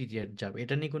আগলি পিরিয়ড যাবে,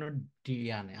 এটা নিয়ে কোনো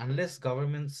ইয়া নেই, unless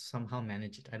government somehow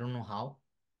manage it, I don't know how,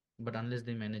 but unless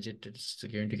they manage it it's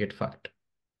going to get fucked.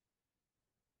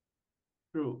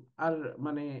 True. আর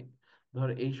মানে ধর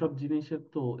এইসব জিনিসের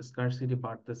তো স্কারসিটি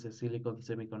বাড়তেছে, সিলিকন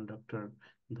সেমিকন্ডাক্টর,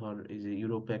 ধর এই যে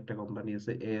ইউরোপে একটা কোম্পানি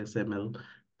আছে এএসএমএল,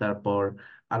 তারপর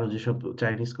আরো যেসব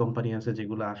চাইনিজ কোম্পানি আছে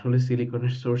যেগুলো আসলে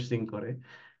সিলিকনের সোর্সিং করে,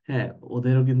 হ্যাঁ,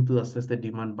 ওদেরও কিন্তু আস্তে আস্তে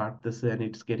ডিমান্ড বাড়তেছে, and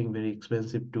it's getting very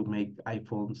expensive to make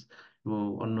iPhones এবং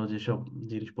অন্য যেসব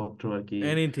জিনিসপত্র আর কি।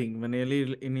 এনিথিং মানে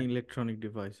এনি ইলেকট্রনিক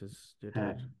ডিভাইসেস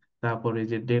হ্যাঁ, যেটার। তারপরে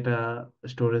যে data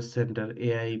storage centre,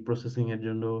 AI processing এর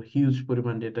জন্য হিউজ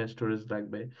পরিমাণ ডেটা স্টোরেজ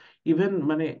লাগবে। ইভেন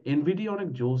মানে এনভিডিয়া অনেক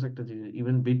জোস একটা জিনিস,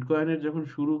 ইভেন বিটকয়েনের যখন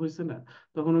শুরু হয়েছে না,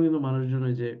 তখনও কিন্তু মানুষজন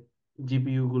ওই যে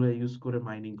জিপিইউ গুলো ইউজ করে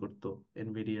মাইনিং করতো,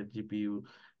 এনভিডিয়ার জিপিইউ।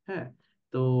 হ্যাঁ।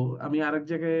 তো আমি আরেক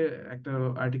জায়গায় একটা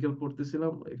আর্টিকেল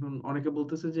পড়তেছিলাম, এখন অনেকে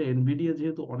বলতেছে যে এনভিডিয়া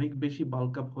যেহেতু অনেক বেশি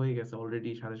বাল্ক আপ হয়ে গেছে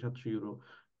অলরেডি, 750 ইউরো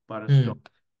পার হুম স্টক।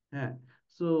 হ্যাঁ।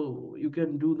 So you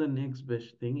can do the next best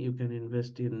thing. You can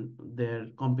invest in their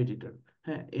competitor.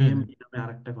 হ্যাঁ, হুম এএমডি নামে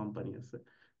আরেকটা কোম্পানি আছে,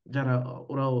 যারা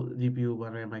ওরাও জিপিইউ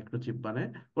বানায়, মাইক্রোচিপ বানায়।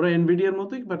 ওরা এনভিডিয়ার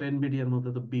মতোই, বাট এনভিডিয়ার মতো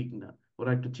তো বিগ না,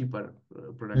 ওরা একটু চিপার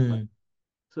প্রোডাক্ট হুম বানায়।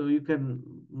 সো ইউ ক্যান,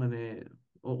 মানে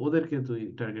ওদেরকে তুই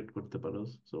টার্গেট করতে পারো।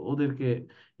 সো ওদেরকে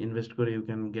ইনভেস্ট করে you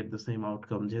can get the same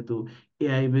outcome, যেহেতু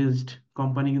এআই বেসড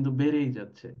কোম্পানি কিন্তু বেড়েই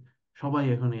যাচ্ছে, সবাই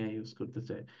এখন এআই ইউজ করতে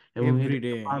চায়। এবং এটা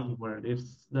এভরিডে। একটা বাজওয়ার্ড, ইটস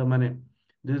দ্য, মানে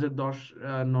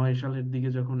 2009 সালের দিকে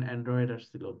যখন অ্যান্ড্রয়েড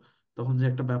আসছিল, তখন যে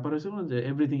একটা ব্যাপার হয়েছিল না, যে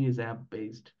এভরিথিং ইজ অ্যাপ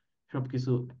বেসড,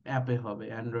 সবকিছু অ্যাপে হবে,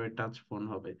 অ্যান্ড্রয়েড টাচ ফোন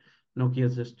হবে, নোকিয়া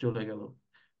জাস্ট চলে গেল।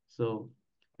 So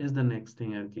is the next thing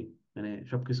আর কি, মানে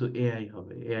সবকিছু এআই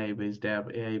হবে, AI based app,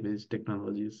 AI based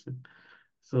technologies.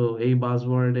 So এই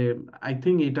বাজওয়ার্ডে আই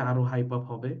থিঙ্ক এটা আরো হাইপ আপ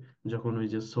হবে যখন ওই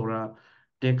যে সোরা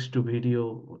টেক্সট টু ভিডিও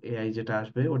এআই যেটা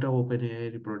আসবে, ওটা ওপেন এআই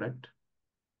এর প্রোডাক্ট।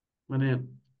 মানে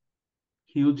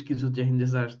হিউজ কিছু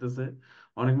চেঞ্জেস আসতেছে,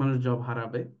 অনেক মানুষ জব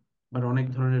হারাবে, বাট অনেক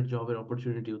ধরনের জবের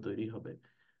অপরচুনিটিও তৈরি হবে।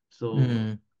 সো হুম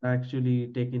অ্যাকচুয়ালি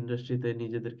টেক ইন্ডাস্ট্রিতে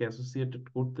নিজেদেরকে অ্যাসোসিয়েটেড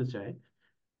করতে চায়,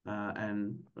 অ্যান্ড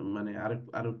মানে আরো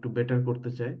আরো একটু বেটার করতে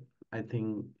চায়, I think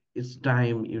it's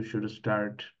time you should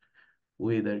start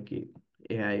with আর কি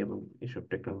এআই এবং এসব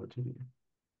টেকনোলজি নিয়ে।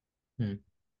 হুম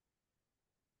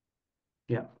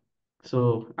ইয়া, সো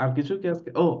আর কিছু কি আজকে,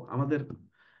 ও আমাদের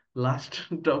লাস্ট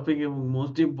টপিক এবং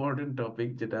মোস্ট ইম্পর্টেন্ট টপিক,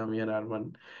 যেটা আমি আর আরমান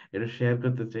এটা শেয়ার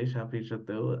করতে চাই সাফির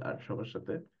সাথেও আর সবার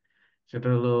সাথে, সেটা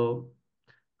হলো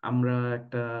আমরা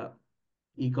একটা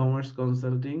e commerce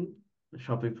consulting,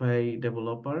 Shopify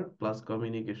developer plus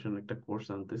communication একটা কোর্স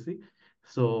আনতেছি।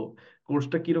 সো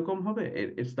কোর্সটা কিরকম হবে,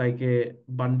 ইটস লাইক এ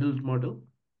বান্ডেলড মডেল।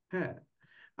 হ্যাঁ,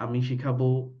 আমি শিখাবো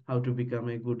how to become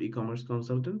a good e commerce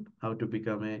consultant, how to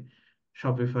become a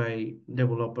Shopify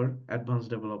developer, advance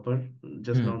developer,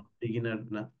 just hmm not beginner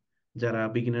না, যারা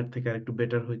বিগিনার থেকে আরেকটু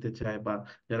বেটার হইতে চায় বা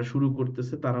যারা শুরু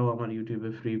করতেছে, তারাও আমার ইউটিউবে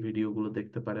ফ্রি ভিডিওগুলো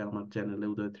দেখতে পারে আমার চ্যানেলে,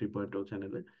 উদয় 3.0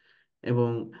 চ্যানেলে। এবং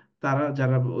তারা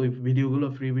যারা ওই ভিডিওগুলো,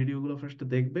 ফ্রি ভিডিওগুলো ফার্স্টে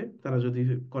দেখবে, তারা যদি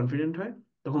কনফিডেন্ট হয়,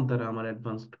 তখন তারা আমার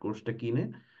অ্যাডভান্সড কোর্সটা কিনে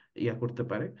ইয়া করতে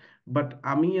পারে। বাট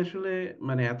আমি আসলে,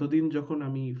 মানে এতদিন যখন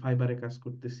আমি ফাইবারে কাজ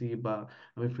করতেছি বা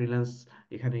আমি ফ্রিল্যান্স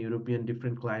এখানে ইউরোপিয়ান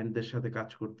ডিফারেন্ট ক্লায়েন্টদের সাথে কাজ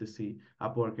করতেছি,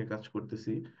 আপওয়ার্কে কাজ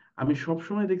করতেছি, আমি সব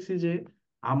সময় দেখছি যে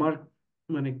আমার,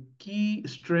 মানে কি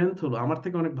স্ট্রেংথ হলো, আমার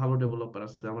থেকে অনেক ভালো ডেভেলপার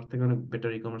আছে, আমার থেকে অনেক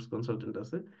বেটার ই কমার্স কনসালটেন্ট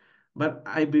আছে, বাট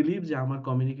আই বিলিভ যে আমার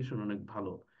কমিউনিকেশন অনেক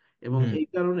ভালো। এবং হুম এই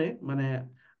কারণে মানে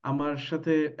আমার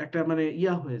সাথে একটা মানে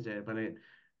ইয়া হয়ে যায়, মানে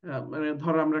মানে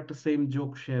ধর আমরা একটা সেম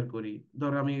জোক শেয়ার করি,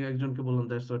 ধর আমি একজনকে বললাম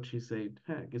দ্যাটস হোয়াট শি সেড,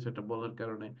 হ্যাঁ, কিছু একটা বলার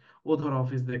কারণে ও ধর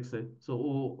অফিস দেখছে, সো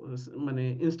ও মানে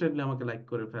ইনস্ট্যান্টলি আমাকে লাইক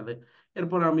করে ফেলে।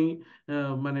 এরপর আমি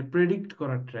মানে প্রেডিক্ট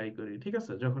করার ট্রাই করি, ঠিক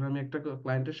আছে, যখন আমি একটা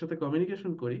ক্লায়েন্টের সাথে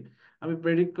কমিউনিকেশন করি, আমি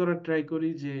প্রেডিক্ট করার ট্রাই করি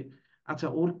যে আচ্ছা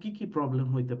ওর কি কি প্রবলেম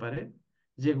হইতে পারে,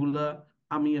 যেগুলা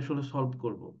আমি আসলে সলভ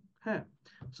করব। হ্যাঁ,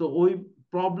 সো ওই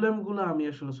প্রবলেম গুলো আমি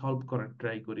আসলে সলভ করার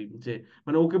ট্রাই করি, যে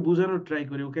মানে ওকে বোঝানোর ট্রাই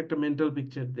করি, ওকে একটা মেন্টাল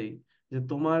পিকচার দেই যে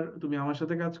তুমি আমার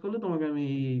সাথে কাজ করলে তোমাকে আমি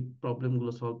এই প্রবলেম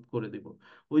গুলো সলভ করে দিব।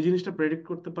 ওই জিনিসটা প্রেডিক্ট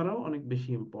করতে পারাও অনেক বেশি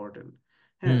ইম্পর্টেন্ট।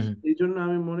 হ্যাঁ, হুম এই জন্য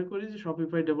আমি মনে করি যে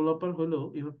শপিফাই ডেভেলপার হলেও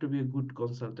you have to B a good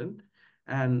consultant.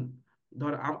 And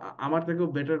ধর আমার থেকেও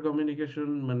বেটার কমিউনিকেশন,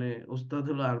 মানে ওস্তাদ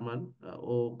হলো আরমান,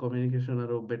 ও কমিউনিকেশন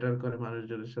আরো বেটার করে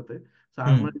মানুষজনের সাথে। So hmm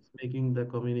Arman is making the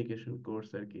communication course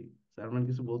আর কি। So আরমান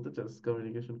কিছু বলতে চাস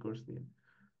কমিউনিকেশন কোর্স নিয়ে?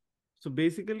 সো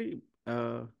বেসিক্যালি,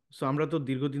 সো আমরা তো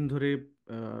দীর্ঘদিন ধরে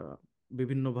আহ,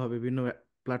 বিভিন্নভাবে বিভিন্ন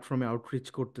প্ল্যাটফর্মে আউটরিচ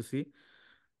করতেছি।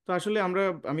 তো আসলে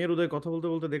আমি আর উদয় কথা বলতে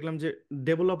বলতে দেখলাম যে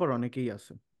ডেভেলপার অনেকেই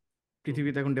আছে হুম,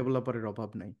 পৃথিবীতে, এখন ডেভেলপারের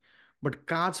অভাব নাই। বাট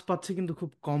কাজ পাচ্ছে কিন্তু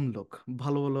খুব কম লোক।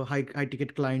 ভালো ভালো হাই হাই টিকেট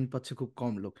ক্লায়েন্ট পাচ্ছে খুব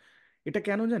কম লোক। এটা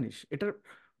কেন জানিস? এটার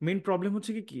মেইন প্রবলেম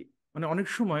হচ্ছে কি কি, মানে অনেক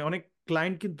সময় অনেক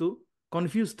ক্লায়েন্ট কিন্তু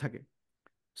কনফিউজ থাকে।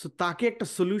 সো তাকে একটা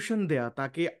সলিউশন দেয়া,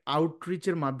 তাকে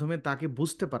আউটরিচের মাধ্যমে তাকে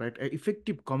বুঝতে পারা, একটা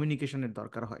ইফেক্টিভ কমিউনিকেশনের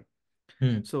দরকার হয়।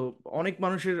 হুম সো অনেক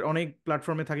মানুষের অনেক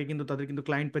প্ল্যাটফর্মে থাকে, কিন্তু তাদের কিন্তু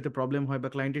ক্লায়েন্ট পেতে প্রবলেম হয়, বা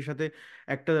ক্লায়েন্টের সাথে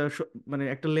একটা মানে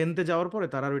একটা লেন্থে যাওয়ার পরে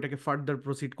তারা আর ওইটাকে ফার্দার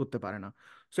প্রসিড করতে পারে না।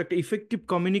 সো একটা ইফেক্টিভ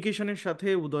কমিউনিকেশনের সাথে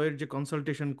উদয়ের যে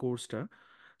কনসালটেশন কোর্সটা,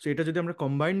 সো এটা যদি আমরা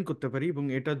কম্বাইন করতে পারি এবং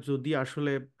এটা যদি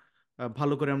আসলে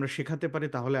ভালো করে আমরা শেখাতে পারি,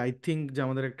 তাহলে আই থিঙ্ক যে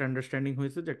আমাদের একটা আন্ডারস্ট্যান্ডিং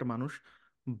হয়েছে যে একটা মানুষ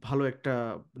ভালো একটা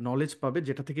নলেজ পাবে,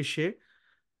 যেটা থেকে সে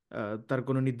তার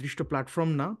কোনো নির্দিষ্ট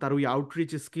প্ল্যাটফর্ম না, তার ওই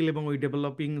আউটরিচ স্কিল এবং ওই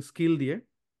ডেভেলপিং স্কিল দিয়ে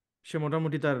সে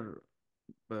মোটামুটি তার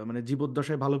মানে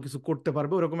জীবদ্দশায় ভালো কিছু করতে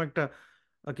পারবে, ওরকম একটা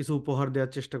কিছু উপহার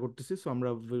দেওয়ার চেষ্টা করতেছি। সো আমরা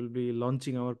will be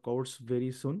launching hour course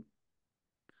very soon.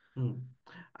 Hmm.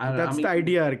 So R that's আমি দ্য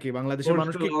আইডিয়া আর কি, বাংলাদেশের কোর্সটা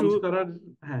মানুষকে একটু। লঞ্চ করার,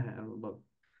 হ্যাঁ হ্যাঁ বল।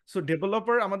 সো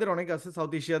ডেভেলপার আমাদের অনেক আছে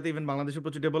সাউথ এশিয়াতে, ইভেন বাংলাদেশে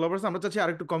প্রচুর ডেভেলপার আছে। আমরা চাচ্ছি আর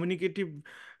একটু কমিউনিকেটিভ,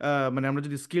 মানে আমরা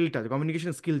যদি স্কিলটা,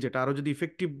 কমিউনিকেশন স্কিল যেটা আরো যদি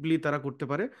ইফেক্টিভলি তারা করতে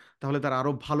পারে, তাহলে তারা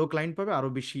আরো ভালো ক্লায়েন্ট পাবে, আরো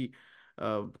বেশি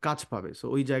কাজ পাবে। সো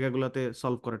ওই জায়গাগুলোতে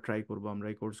সলভ করার ট্রাই করবো আমরা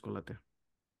এই কোর্সগুলোতে।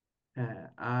 হ্যাঁ,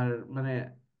 আর মানে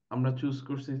আমরা চুজ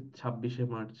করছি 26শে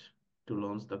March to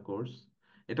launch the course.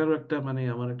 এটারও একটা মানে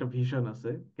আমার একটা ভিশন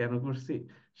আছে কেন করছি।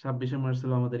 26শে মার্চ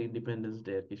হলো আমাদের ইন্ডিপেন্ডেন্স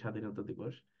ডে আর কি, স্বাধীনতা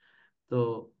দিবস। তো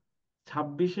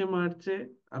 26শে মার্চে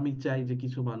আমি চাই যে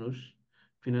কিছু মানুষ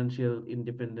ফিনান্সিয়াল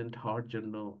ইন্ডিপেন্ডেন্ট হওয়ার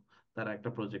জন্য তারা একটা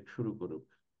প্রজেক্ট শুরু করুক।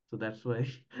 So that's why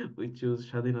we choose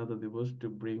স্বাধীনতা দিবস to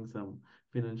bring some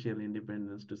financial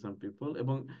independence to some people.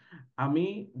 এবং আমি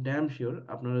ড্যাম শিওর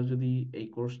আপনারা যদি এই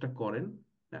কোর্সটা করেন,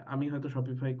 আমি হয়তো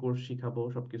শপিফাই কোর্স শিখাবো,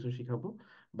 সবকিছু শিখাবো,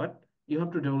 but you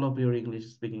have to develop your English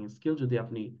speaking skill যদি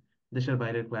আপনি দেশের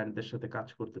বাইরের ক্লায়েন্টদের সাথে কাজ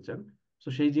করতে চান। তো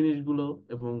সেই জিনিসগুলো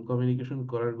এবং কমিউনিকেশন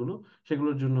করার গুলো,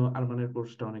 সেগুলোর জন্য আরমানের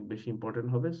কোর্সটা অনেক বেশি ইম্পর্টেন্ট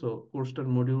হবে। সো কোর্সটার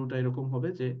মডিউলটা এরকম হবে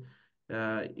যে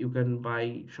you can buy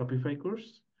Shopify course,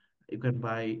 you can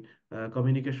buy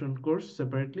communication course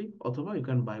separately, অথবা you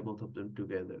can buy both of them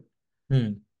together. হুম,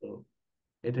 তো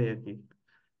এটাই আর কি।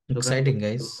 তো দ্যাটস এক্সাইটিং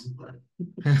গাইস।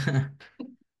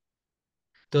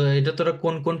 তো এটা তোরা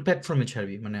কোন কোন প্ল্যাটফর্মে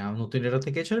ছাড়বি, মানে নতুন এটা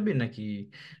থেকে ছাড়বি নাকি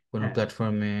কোনো হ্যাঁ,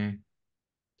 প্ল্যাটফর্মে?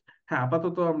 হ্যাঁ,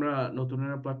 আপাতত আমরা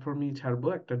নতুনের প্ল্যাটফর্মই ছাড়বো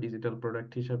একটা ডিজিটাল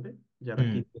প্রোডাক্ট হিসাবে। যারা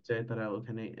হুম কিনতে চায় তারা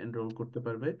ওখানে এনরোল করতে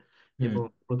পারবে, হুম এবং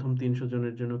প্রথম 300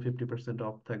 জনের জন্য 50%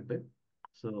 অফ থাকবে।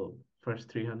 So first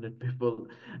 300 people.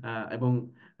 এবং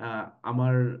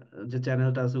আমার যে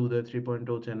চ্যানেলটা আছে, উদয়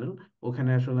 3.0 চ্যানেল,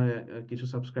 ওখানে আসলে কিছু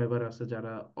সাবস্ক্রাইবার আছে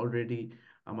যারা অলরেডি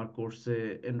আমার কোর্সে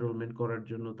এনরোলমেন্ট করার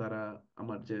জন্য তারা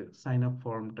আমার যে সাইন আপ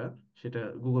ফর্মটা, সেটা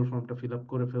গুগল ফর্মটা ফিল আপ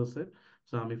করে ফেলছে।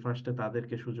 তো আমি ফার্স্টে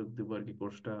তাদেরকে সুযোগ দিব আর কি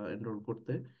কোর্সটা এনরোল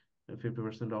করতে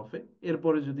 50% অফে।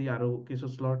 এরপরে যদি আরো কিছু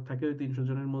স্লট থাকে ওই 300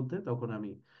 জনের মধ্যে, তখন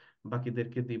আমি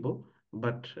বাকিদেরকে দিব।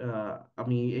 বাট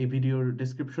আমি এই ভিডিওর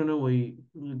ডেসক্রিপশনে ওই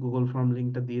গুগল ফর্ম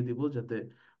লিঙ্কটা দিয়ে দিব, যাতে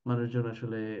মানুষজন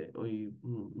আসলে ওই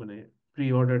মানে প্রি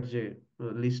অর্ডার যে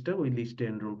লিস্টটা, ওই লিস্টে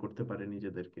এনরোল করতে পারে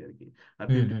নিজেদেরকে আর কি, আর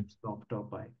হুম হুম 50% অফটাও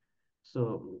পায়। So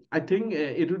I think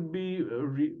it would be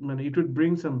মানে it would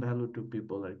bring some value two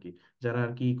people আর কি, যারা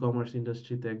আর কি ই কমার্স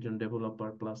ইন্ডাস্ট্রিতে একজন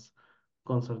ডেভেলপার প্লাস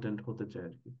কনসালটেন্ট হতে চায়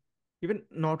আর কি। ইভেন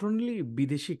নট অনলি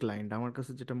বিদেশি ক্লায়েন্ট, আমার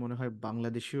কাছে যেটা মনে হয়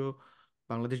বাংলাদেশীয়,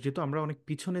 বাংলাদেশ যেহেতু আমরা অনেক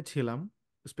পিছনে ছিলাম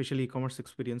স্পেশালি ই কমার্স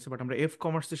এক্সপিরিয়েন্সে, বাট আমরা এফ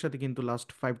কমার্সের সাথে কিন্তু লাস্ট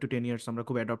 5 to 10 ইয়ার্স আমরা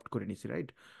খুব অ্যাডপ্ট করে নিছি, রাইট?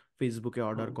 ফেসবুকে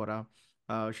অর্ডার হুম, করা,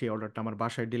 সেই অর্ডারটা আমার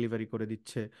বাসায় ডেলিভারি করে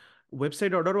দিচ্ছে।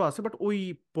 ওয়েবসাইট অর্ডারও আছে বাট ওই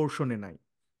পোর্শনে নাই।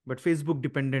 বাট ফেসবুক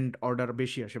ডিপেন্ডেন্ট অর্ডার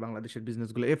বেশি আসে বাংলাদেশের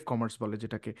বিজনেসগুলো, এফ কমার্স বলে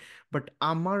যেটাকে। বাট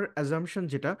আমার অ্যাজাম্পশন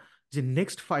যেটা, যে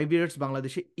নেক্সট 5 ইয়ার্স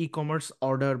বাংলাদেশে ই কমার্স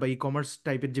অর্ডার বা ই কমার্স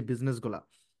টাইপের যে বিজনেসগুলো,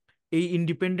 এই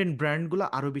ইন্ডিপেন্ডেন্ট ব্র্যান্ডগুলো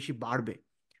আরো বেশি বাড়বে।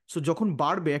 সো যখন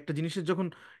বাড়বে একটা জিনিসের, যখন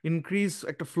ইনক্রিজ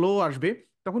একটা ফ্লো আসবে,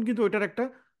 তখন কিন্তু ওইটার একটা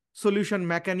সলিউশন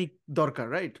মেকানিক দরকার,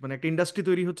 রাইট? মানে একটা ইন্ডাস্ট্রি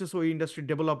তৈরি হচ্ছে, সো ওই ইন্ডাস্ট্রির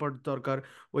ডেভেলপার দরকার,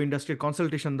 ওই ইন্ডাস্ট্রির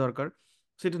কনসালটেশন দরকার।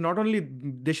 সেটা নট অনলি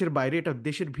দেশের বাইরে, এটা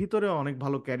দেশের ভিতরে অনেক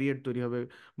ভালো ক্যারিয়ার তৈরি হবে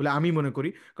বলে আমি মনে করি।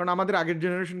 কারণ আমাদের আগের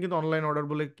জেনারেশন কিন্তু অনলাইন অর্ডার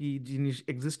বলে কি জিনিস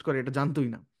এক্সিস্ট করে এটা জানতোই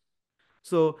না।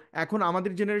 সো এখন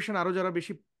আমাদের জেনারেশন আরো যারা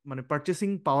বেশি মানে পারচেসিং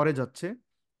পাওয়ারে যাচ্ছে,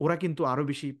 ওরা কিন্তু আরো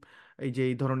বেশি এই যে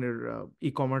এই ধরনের ই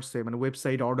কমার্সে মানে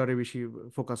ওয়েবসাইট অর্ডারে বেশি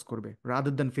ফোকাস করবে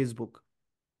রাদার দ্যান ফেসবুক।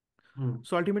 হুম,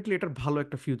 সো আলটিমেটলি এটার ভালো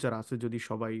একটা ফিউচার আছে যদি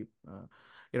সবাই আহ,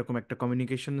 এরকম একটা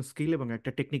কমিউনিকেশন স্কিল এবং একটা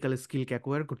টেকনিক্যাল স্কিলকে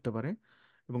অ্যাকোয়ার করতে পারে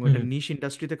এবং এটা হুম। নিশ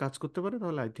ইন্ডাস্ট্রিতে কাজ করতে পারে,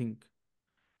 তাহলে আই থিঙ্ক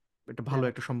এটা ভালো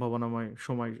হ্যাঁ, একটা সম্ভাবনাময়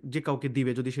সময় যে কাউকে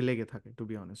দিবে যদি সে লেগে থাকে, টু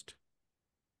বি অনেস্ট।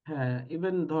 হ্যাঁ,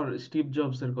 ইভেন ধর স্টিভ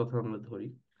জবস এর কথা আমরা ধরি।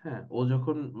 হ্যাঁ, ও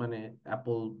যখন মানে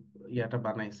অ্যাপল ইয়াটা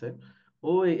বানাইছে,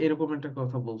 ও এরকম একটা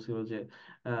কথা বলছিল যে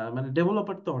মানে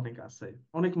ডেভেলপার তো অনেক আছে,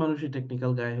 অনেক মানুষই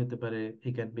টেকনিক্যাল গাই হতে পারে, he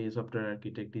can be software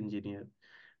architect, engineer,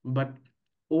 but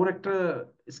ওর একটা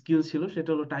স্কিল ছিল, সেটা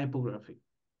হলো টাইপোগ্রাফি।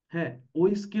 হ্যাঁ,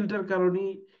 ওই স্কিলটার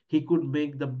কারণেই he could make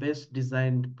the best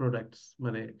designed products.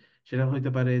 মানে সেটা হইতে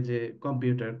পারে যে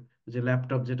কম্পিউটার, যে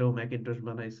ল্যাপটপ যেটা ও ম্যাকিনটশ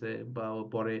বানাইছে, বা ও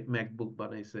পরে ম্যাকবুক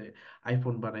বানাইছে,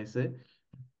 আইফোন বানাইছে,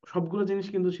 সবগুলো জিনিস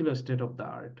কিন্তু ছিল স্টেট অফ দ্য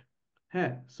আর্ট।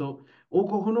 হ্যাঁ, সো ও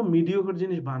কখনো মিডিওকর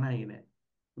জিনিস বানাই না,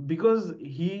 because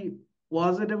he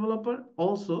was A developer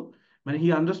also. মানে হি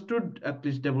আন্ডারস্টুড অ্যাট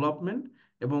লিস্ট ডেভেলপমেন্ট,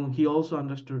 এবং he also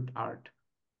understood art.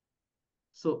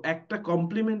 So একটা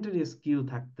কমপ্লিমেন্টারি স্কিল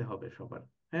থাকতে হবে সবার।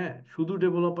 হ্যাঁ, শুধু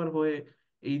ডেভেলপার হয়ে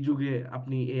এই যুগে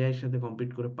আপনি এআই এর সাথে কম্পিট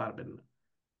করে পারবেন না।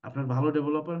 আপনার ভালো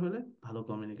ডেভেলপার হলে ভালো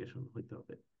কমিউনিকেশন হইতে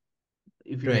হবে,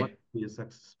 if you right. Want to B a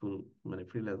successful মানে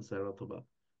ফ্রিল্যান্সার অথবা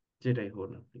যেটাই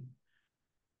হন আপনি।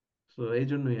 সো এই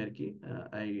জন্যই আর কি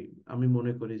আমি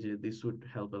মনে করি যে this would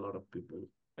help a lot of people.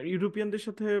 আর ইউরোপিয়ানদের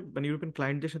সাথে মানে ইউরোপিয়ান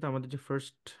ক্লায়েন্টদের সাথে আমাদের যে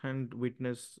ফার্স্ট হ্যান্ড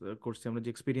উইটনেস করছি আমরা, যে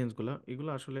এক্সপিরিয়েন্সগুলো,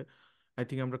 এগুলো আসলে আই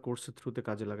থিঙ্ক আমরা কোর্সের থ্রুতে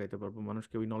কাজে লাগাইতে পারবো,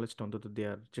 মানুষকে ওই নলেজটা অন্তত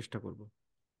দেওয়ার চেষ্টা করব।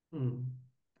 হুম,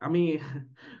 আমি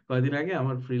কয়দিন আগে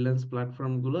আমার ফ্রিল্যান্স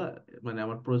প্ল্যাটফর্ম গুলো, মানে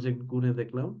আমার প্রজেক্ট গুনে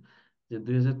দেখলাম যে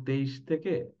 2023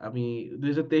 থেকে আমি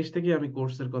 2023 থেকে আমি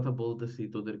কোর্সের কথা বলতেছি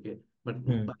তোদেরকে, বাট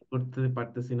হুম। করতে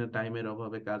পারতেছি না টাইমের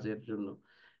অভাবে, কাজের জন্য।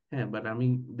 হ্যাঁ, বাট আমি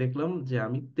দেখলাম যে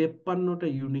আমি 53টা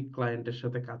ইউনিক ক্লায়েন্টের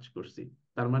সাথে কাজ করছি।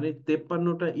 তার মানে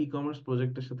 53টা ই কমার্স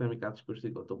প্রজেক্টের সাথে আমি কাজ করছি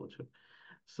গত বছর।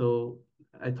 So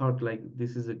I thought like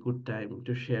this is a good time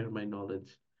to share my knowledge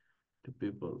two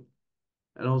people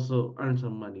and also earn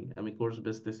some money. আমি কোর্স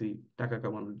বেচতেছি টাকা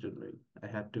কামানোর জন্যই। I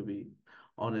had to be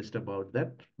honest about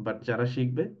that. But যারা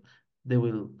শিখবে, they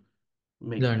will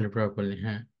make learn value. Properly,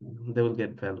 হ্যাঁ। They will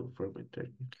get value from it,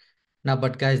 right? না,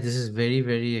 but guys, this is very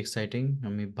very exciting.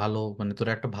 আমি ভালো, মানে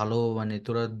তোরা একটা ভালো, মানে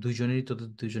তোরা দুইজনেরই, তোদের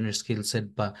দুইজনের স্কিল সেট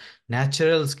বা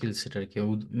ন্যাচারাল স্কিল সেট আর কি,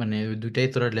 মানে ওই দুইটাই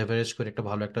তোরা লেভারেজ করে একটা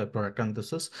ভালো একটা প্রোডাক্ট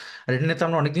আনতেছিস। আর এটা নিয়ে তো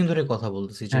আমরা অনেকদিন ধরে কথা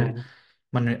বলতেছি যে, হ্যাঁ,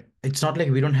 মানে it's not like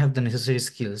we don't have the necessary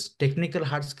skills, technical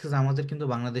hard skills আমাদের কিন্তু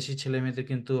বাংলাদেশি ছেলে মেয়েদের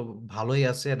কিন্তু ভালোই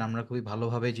আছে, আর আমরা খুবই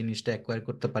ভালোভাবে জিনিসটা অ্যাকোয়ার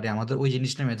করতে পারি, আমাদের ওই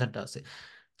জিনিসটা মেধাটা আছে।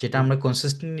 যেটা আমরা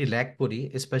কনসিস্টেন্টলি ল্যাক করি,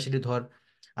 স্পেশালি ধর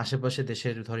আশেপাশে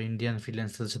দেশের, ধর ইন্ডিয়ান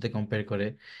ফ্রিল্যান্সারদের সাথে কম্পেয়ার করে,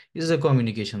 is a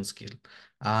communication skill.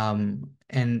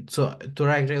 And so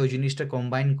তোরা একটা ওই জিনিসটা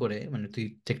কম্বাইন করে, মানে তুই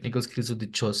technical স্কিলসও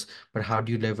দিচ্ছস, but how do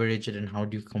you leverage it and how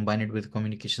do you combine it with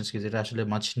communication skills, এটা আসলে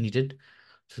মাচ নিডেড।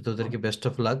 সো তোদেরকে best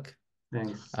of luck.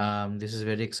 thanks. This is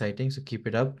very exciting, so keep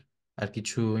it up. আর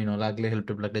কিছু লাগলে, help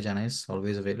টেল্প লাগলে জানাইস,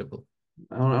 always available.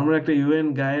 আমরা একটা UN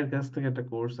গায়ের কাছ থেকে একটা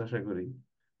কোর্স আশা করি।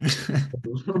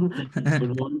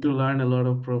 Would want to learn a lot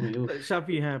of from you.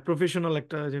 সাফি, হ্যাঁ, প্রফেশনাল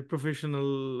একটা, যে প্রফেশনাল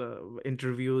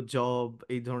ইন্টারভিউ, জব,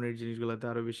 এই ধরনের জিনিসগুলোতে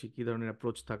আরো বেশি কি ধরনের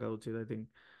অ্যাপ্রোচ থাকা উচিত, আই থিঙ্ক।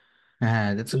 হ্যাঁ,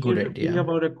 that's a You good should idea. think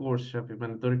about a course, Shafi.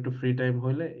 মানে তোর একটু ফ্রি টাইম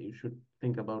হইলে you should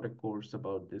think about a course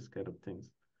about this kind of things.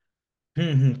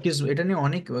 হুম হুম, কিছু এটা নিয়ে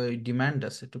অনেক ডিমান্ড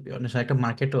আছে, টু বি অনেস্ট, একটা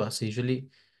মার্কেটও আছে ইউজুয়ালি।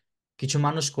 কিছু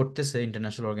মানুষ করতেছে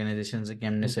ইন্টারন্যাশনাল অর্গানাইজেশন, যে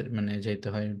কেমনে মানে যেতে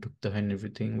হয়, ঢুকতে হয়,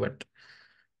 everything, but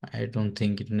I don't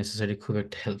think it necessary খুব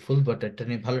একটা হেল্পফুল। বাট এটা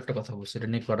নিয়ে ভালো একটা কথা বলছে, এটা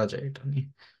নিয়ে করা যায়, এটা নিয়ে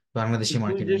বাংলাদেশি তুই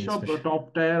মার্কেট নিয়ে যেসব স্পেশালি। টপ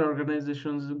টায়ার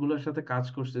অর্গানাইজেশনস গুলোর সাথে কাজ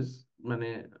করছিস, মানে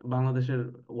বাংলাদেশের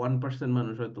 1%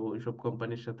 মানুষ হয়তো ওইসব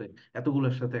কোম্পানির সাথে,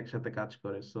 এতগুলোর সাথে একসাথে কাজ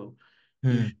করে। সো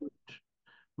ইউ হুম শুড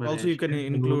মানে also you can share the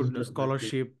include Knowles with this.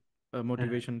 Scholarship, হ্যাঁ,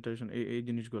 মোটিভেশন টেশন, এই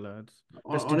জিনিসগুলো,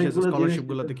 প্রেস্টিজিয়াস অনেকগুলো জিনিস স্কলারশিপ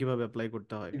গুলোতে কিভাবে অ্যাপ্লাই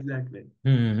করতে হয়। এক্স্যাক্টলি।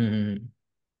 হুম হুম হুম হুম,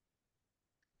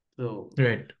 তো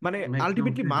রাইট। মানে মেক সাম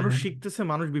আলটিমেটলি ফ্রি মানুষ টাইম। শিখতেছে,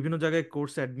 মানুষ বিভিন্ন জায়গায়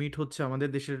কোর্স অ্যাডমিট হচ্ছে, আমাদের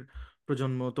দেশের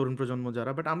প্রজন্ম, তরুণ প্রজন্ম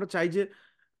যারা, বাট আমরা চাই যে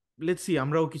লেটস সি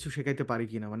আমরাও কিছু শেখাইতে পারি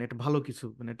কিনা, মানে একটা ভালো কিছু,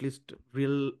 মানে অ্যাটলিস্ট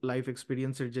রিয়েল লাইফ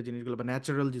এক্সপিরিয়েন্সের যে জিনিসগুলো বা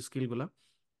ন্যাচারাল যে স্কিলগুলো,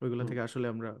 ওইগুলো থেকে আসলে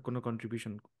আমরা কোনো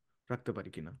কন্ট্রিবিউশন রাখতে পারি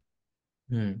কিনা।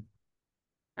 হুম।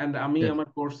 এন্ড আমি আমার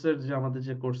কোর্সের যে আমাদের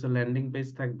যে কোর্সের ল্যান্ডিং পেজ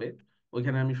থাকবে,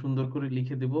 ওইখানে আমি সুন্দর করে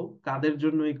লিখে দিব কাদের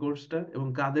জন্য এই কোর্সটা এবং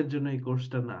কাদের জন্য এই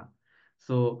কোর্সটা না।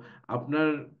 সো আপনার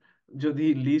যদি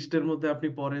লিস্টের মধ্যে আপনি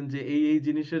পড়েন যে এই এই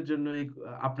জিনিসের জন্য এই,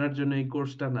 আপনার জন্য এই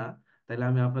কোর্সটা না, তাহলে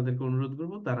আমি আপনাদেরকে অনুরোধ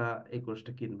করবো তারা এই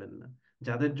কোর্সটা কিনবেন না।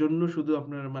 যাদের জন্য শুধু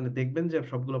আপনার মানে দেখবেন যে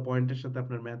সবগুলো পয়েন্টের সাথে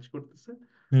আপনার ম্যাচ করতেছে,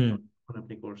 হুম তখন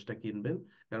আপনি কোর্সটা কিনবেন।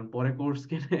 কারণ পরে কোর্স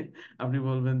কিনে আপনি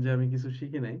বলবেন যে আমি কিছু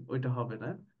শিখি নাই, ওইটা হবে না।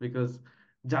 বিকজ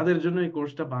যাদের জন্য এই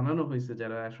কোর্সটা বানানো হয়েছে,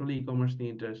 যারা আসলে ই কমার্স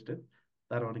নিয়ে ইন্টারেস্টেড,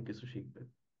 তারা অনেক কিছু শিখবে।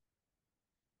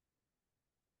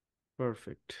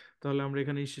 পারফেক্ট, তাহলে আমরা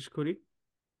এখানেই শেষ করি।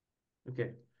 ওকে,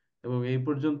 এবং এই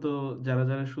পর্যন্ত যারা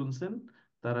যারা শুনছেন,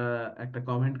 তারা একটা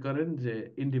কমেন্ট করেন যে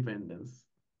ইন্ডিপেন্ডেন্স।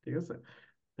 ঠিক আছে,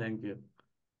 থ্যাংক ইউ।